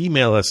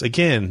 email us.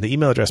 Again, the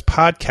email address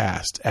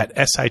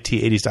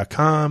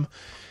podcast@sit80s.com,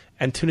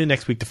 and tune in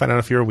next week to find out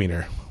if you're a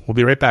wiener. We'll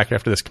be right back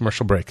after this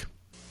commercial break.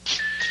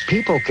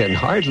 People can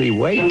hardly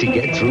wait to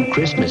get through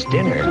Christmas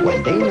dinner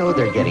when they know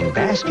they're getting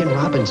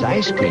Baskin-Robbins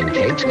ice cream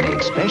cakes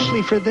made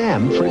specially for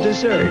them for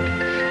dessert.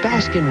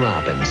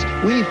 Baskin-Robbins,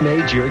 we've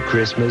made your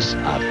Christmas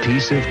a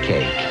piece of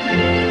cake.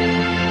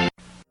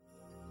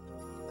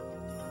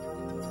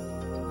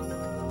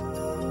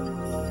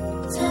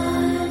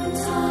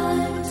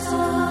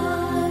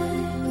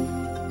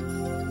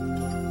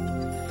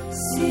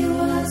 See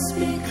what's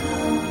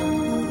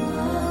become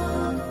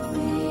of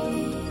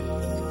me.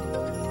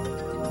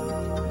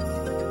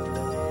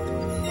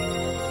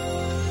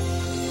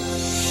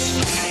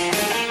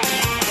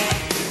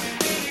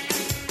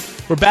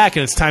 We're back,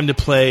 and it's time to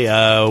play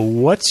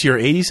What's Your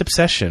 80s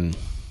Obsession?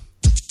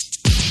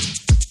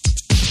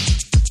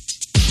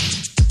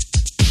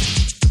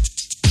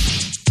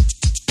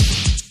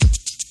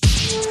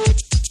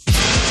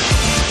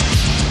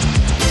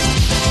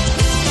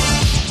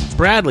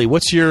 Bradley,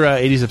 what's your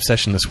 80s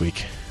obsession this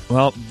week?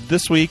 Well,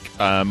 this week,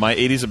 my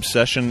 80s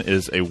obsession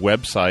is a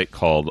website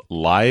called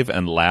Live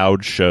and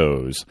Loud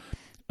Shows.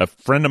 A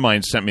friend of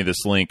mine sent me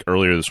this link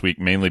earlier this week,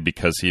 mainly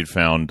because he had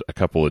found a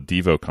couple of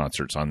Devo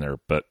concerts on there.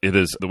 But it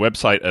is the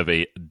website of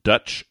a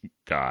Dutch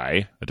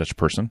guy, a Dutch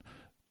person,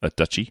 a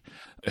Dutchie,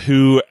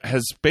 who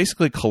has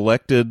basically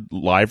collected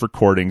live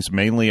recordings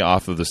mainly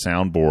off of the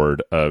soundboard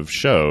of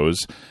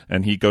shows.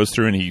 And he goes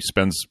through and he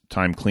spends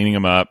time cleaning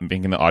them up,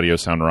 making the audio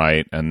sound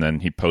right, and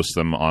then he posts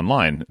them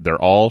online. They're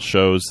all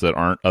shows that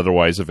aren't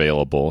otherwise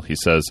available. He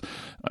says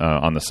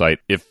on the site,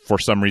 if for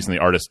some reason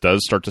the artist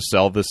does start to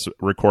sell this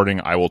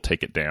recording, I will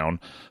take it down.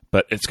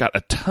 But it's got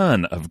a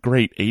ton of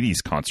great 80s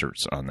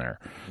concerts on there.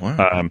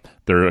 Wow.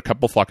 There are a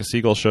couple Flock of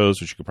Seagull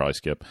shows, which you could probably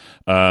skip.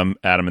 Adam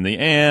and the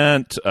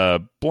Ant,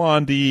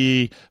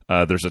 Blondie.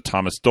 There's a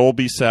Thomas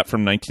Dolby set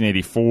from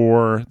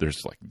 1984.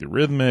 There's like the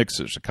Rhythmics.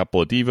 There's a couple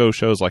of Devo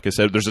shows. Like I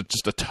said, there's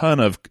just a ton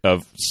of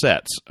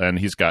sets. And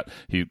he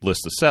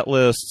lists the set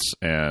lists,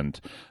 and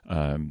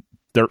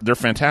they're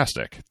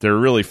fantastic. They're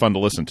really fun to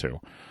listen to.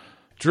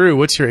 Drew,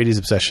 what's your 80s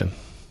obsession?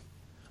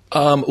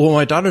 Well,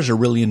 my daughters are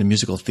really into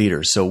musical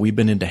theater, so we've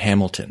been into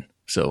Hamilton.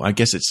 So I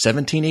guess it's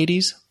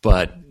 1780s,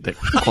 but that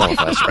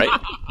qualifies, right?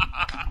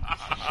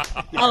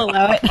 I'll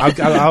allow it.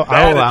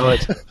 I'll allow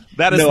it.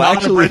 That is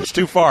not a bridge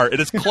too far. It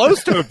is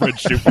close to a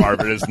bridge too far,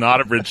 but it is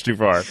not a bridge too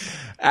far.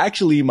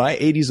 Actually, my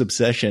 80s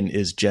obsession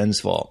is Jen's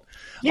fault.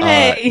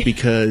 Yay!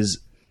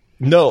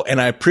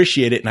 And I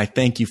appreciate it, and I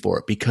thank you for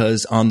it,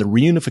 because on the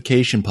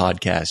Reunification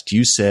podcast,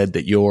 you said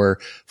that your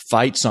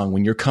fight song,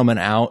 when you're coming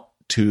out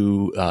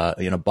to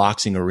in a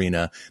boxing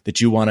arena,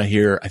 that you want to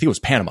hear, I think it was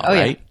Panama,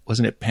 right? Yeah.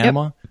 Wasn't it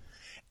Panama? Yep.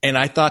 And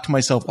I thought to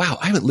myself, wow,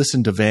 I haven't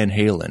listened to Van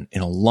Halen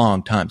in a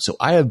long time. So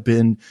I have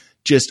been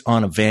just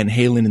on a Van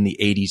Halen in the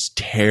 80s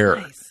tear.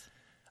 Nice.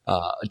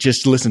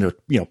 Just listen to,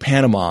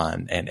 Panama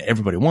and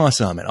Everybody Wants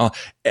Some and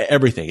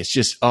everything. It's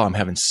just, I'm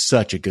having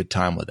such a good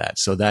time with that.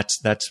 So that's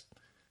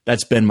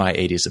been my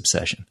 80s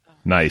obsession.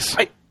 Nice.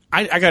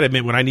 I got to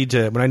admit, when I need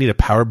a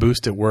power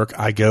boost at work,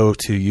 I go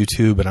to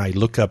YouTube and I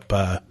look up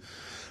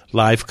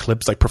live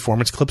clips, like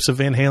performance clips of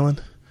Van Halen.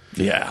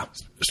 Yeah.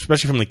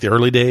 Especially from like the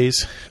early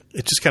days.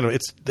 It just kind of,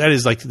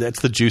 that's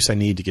the juice I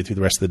need to get through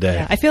the rest of the day.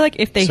 Yeah, I feel like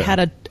if they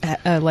had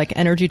a like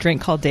energy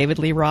drink called David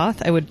Lee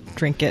Roth, I would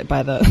drink it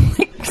by the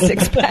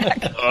six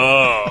pack.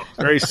 Oh,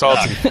 very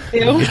salty.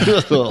 Yeah,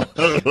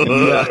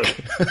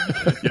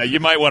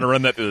 you might want to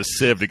run that through the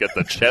sieve to get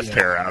the chest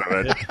hair out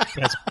of it.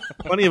 That's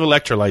plenty of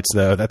electrolytes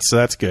though.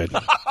 That's good.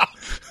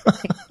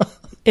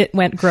 It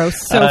went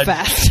gross so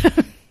fast.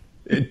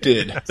 It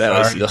did. That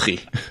was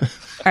yucky.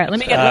 All right,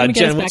 let me get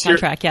us back on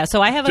track. Yeah, so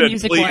I have a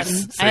music one.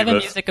 I have a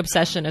music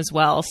obsession as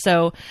well.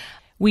 So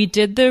we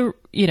did the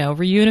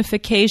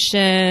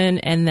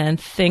reunification, and then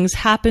things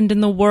happened in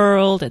the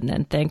world, and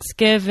then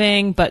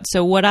Thanksgiving. But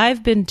so what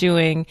I've been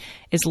doing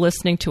is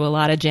listening to a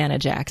lot of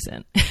Janet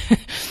Jackson,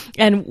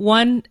 and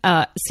one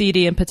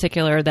CD in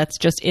particular that's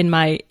just in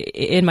my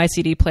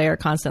CD player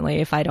constantly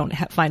if I don't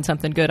find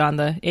something good on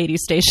the 80s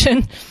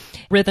station.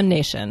 Rhythm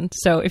Nation.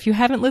 So if you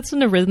haven't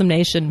listened to Rhythm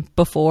Nation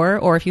before,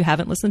 or if you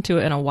haven't listened to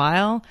it in a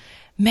while,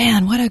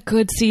 man, what a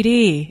good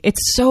CD.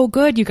 It's so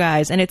good, you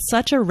guys. And it's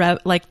such a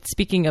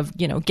speaking of,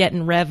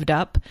 getting revved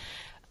up,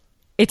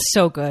 it's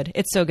so good.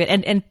 It's so good.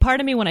 And part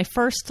of me, when I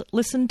first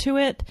listened to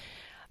it,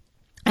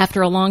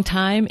 after a long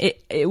time,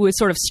 it was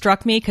sort of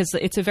struck me because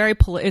it's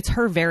it's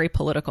her very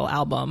political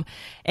album,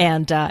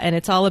 and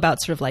it's all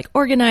about sort of like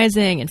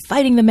organizing and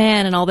fighting the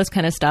man and all this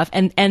kind of stuff.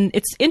 And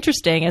it's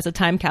interesting as a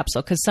time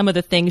capsule because some of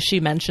the things she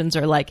mentions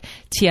are like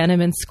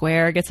Tiananmen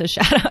Square gets a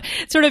shout out.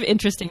 It's sort of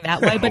interesting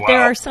that way. But wow.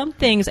 There are some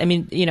things. I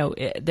mean,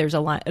 there's a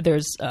lot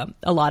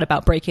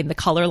about breaking the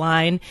color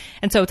line,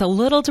 and so it's a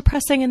little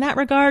depressing in that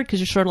regard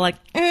because you're sort of like,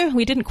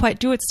 we didn't quite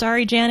do it.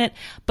 Sorry, Janet.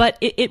 But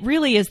it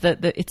really is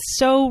it's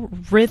so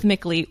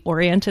rhythmically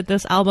oriented,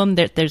 this album.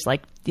 There's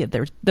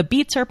the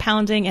beats are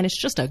pounding, and it's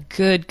just a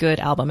good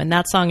album. And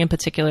that song in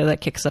particular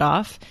that kicks it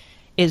off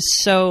is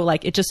so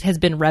like, it just has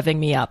been revving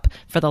me up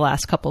for the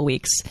last couple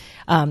weeks.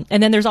 And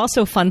then there's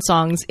also fun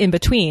songs in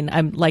between.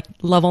 I'm like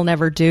Love'll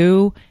Never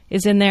Do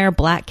is in there.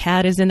 Black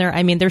Cat is in there.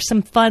 I mean, there's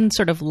some fun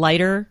sort of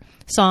lighter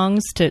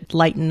songs to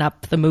lighten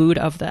up the mood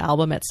of the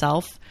album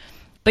itself.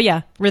 But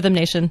yeah, Rhythm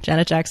Nation,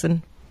 Janet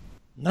Jackson.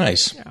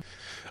 Nice. Yeah.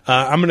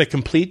 I'm going to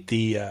complete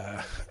the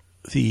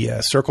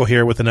circle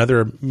here with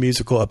another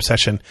musical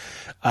obsession.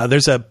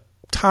 There's a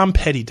Tom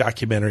Petty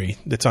documentary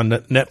that's on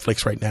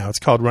Netflix right now. It's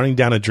called Running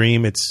Down a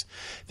Dream. I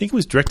think it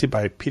was directed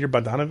by Peter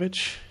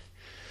Bogdanovich.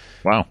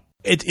 Wow.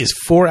 It is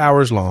 4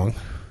 hours long.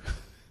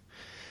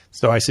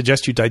 So I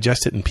suggest you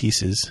digest it in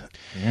pieces.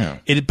 Yeah.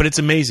 But it's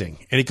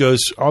amazing. And it goes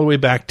all the way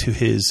back to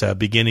his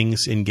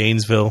beginnings in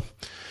Gainesville,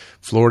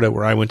 Florida,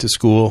 where I went to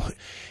school.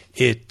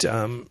 It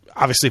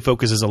obviously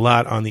focuses a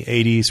lot on the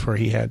 80s, where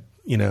he had,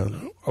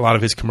 a lot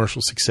of his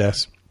commercial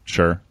success.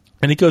 Sure.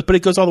 And it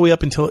goes all the way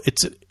up until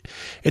it's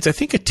I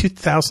think a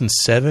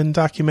 2007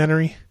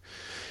 documentary.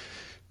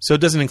 So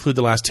it doesn't include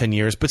the last 10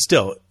 years, but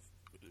still,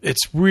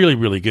 it's really,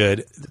 really good.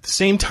 At the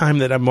same time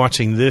that I'm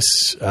watching this,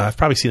 I've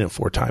probably seen it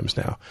 4 times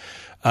now.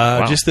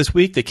 Wow. Just this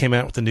week, they came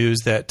out with the news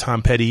that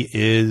Tom Petty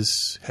has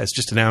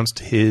just announced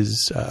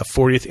his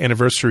 40th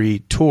anniversary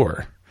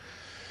tour.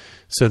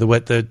 So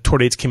the tour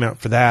dates came out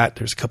for that.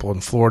 There's a couple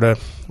in Florida,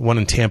 one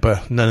in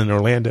Tampa, none in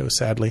Orlando,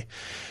 sadly.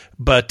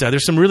 But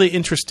there's some really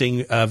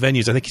interesting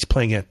venues. I think he's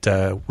playing at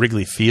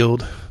Wrigley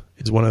Field.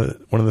 Is one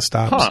of the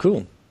stops. Huh.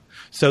 Cool.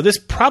 So this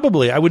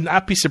I would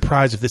not be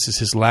surprised if this is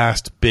his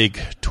last big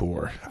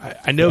tour.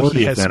 I know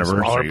he has some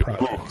smaller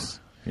projects.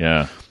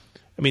 Yeah.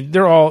 I mean,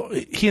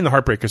 he and the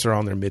Heartbreakers are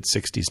all in their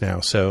mid-60s now.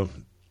 So,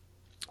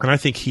 and I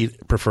think he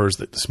prefers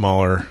the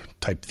smaller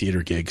type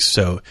theater gigs.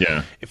 So,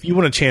 yeah. If you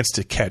want a chance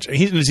to catch,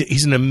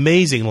 he's an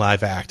amazing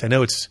live act. I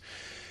know it's,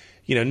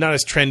 not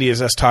as trendy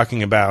as us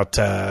talking about,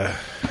 some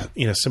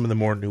of the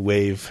more new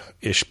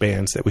wave-ish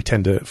bands that we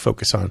tend to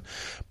focus on.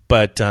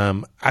 But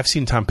I've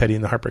seen Tom Petty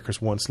and the Heartbreakers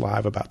once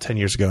live about 10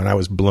 years ago, and I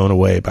was blown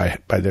away by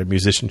their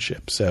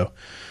musicianship. So,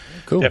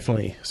 cool.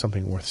 Definitely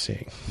something worth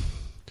seeing.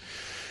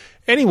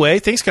 Anyway,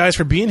 thanks, guys,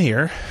 for being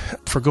here,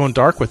 for going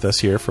dark with us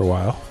here for a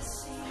while.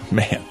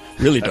 Man,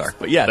 really dark.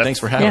 But yeah, thanks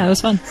for having me. Yeah, it was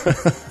fun.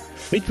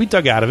 We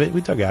dug out of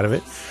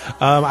it.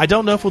 I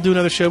don't know if we'll do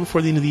another show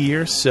before the end of the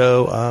year,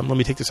 so let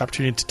me take this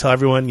opportunity to tell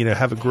everyone,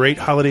 have a great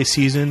holiday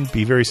season.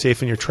 Be very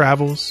safe in your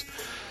travels.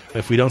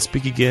 If we don't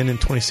speak again in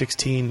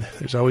 2016,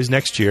 there's always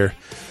next year,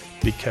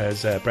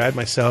 because Brad,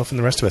 myself, and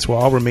the rest of us will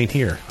all remain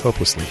here,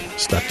 hopelessly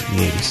stuck in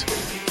the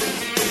 80s.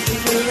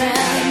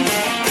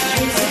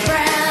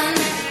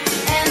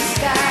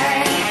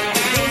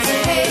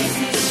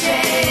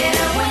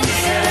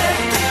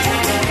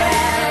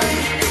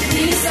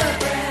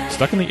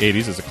 Stuck in the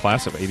 80s is a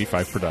class of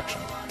 85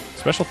 production.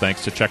 Special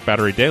thanks to Check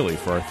Battery Daily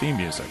for our theme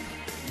music.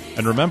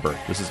 And remember,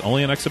 this is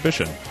only an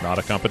exhibition, not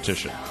a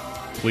competition.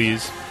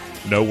 Please,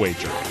 no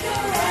wagering.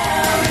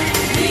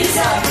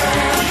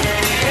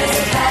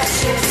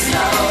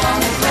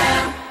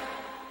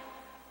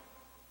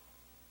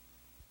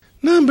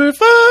 Number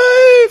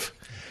 5!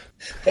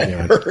 That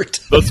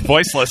hurt. Those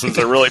voice lessons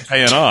are really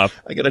paying off.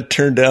 I got to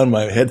turn down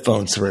my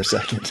headphones for a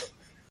second.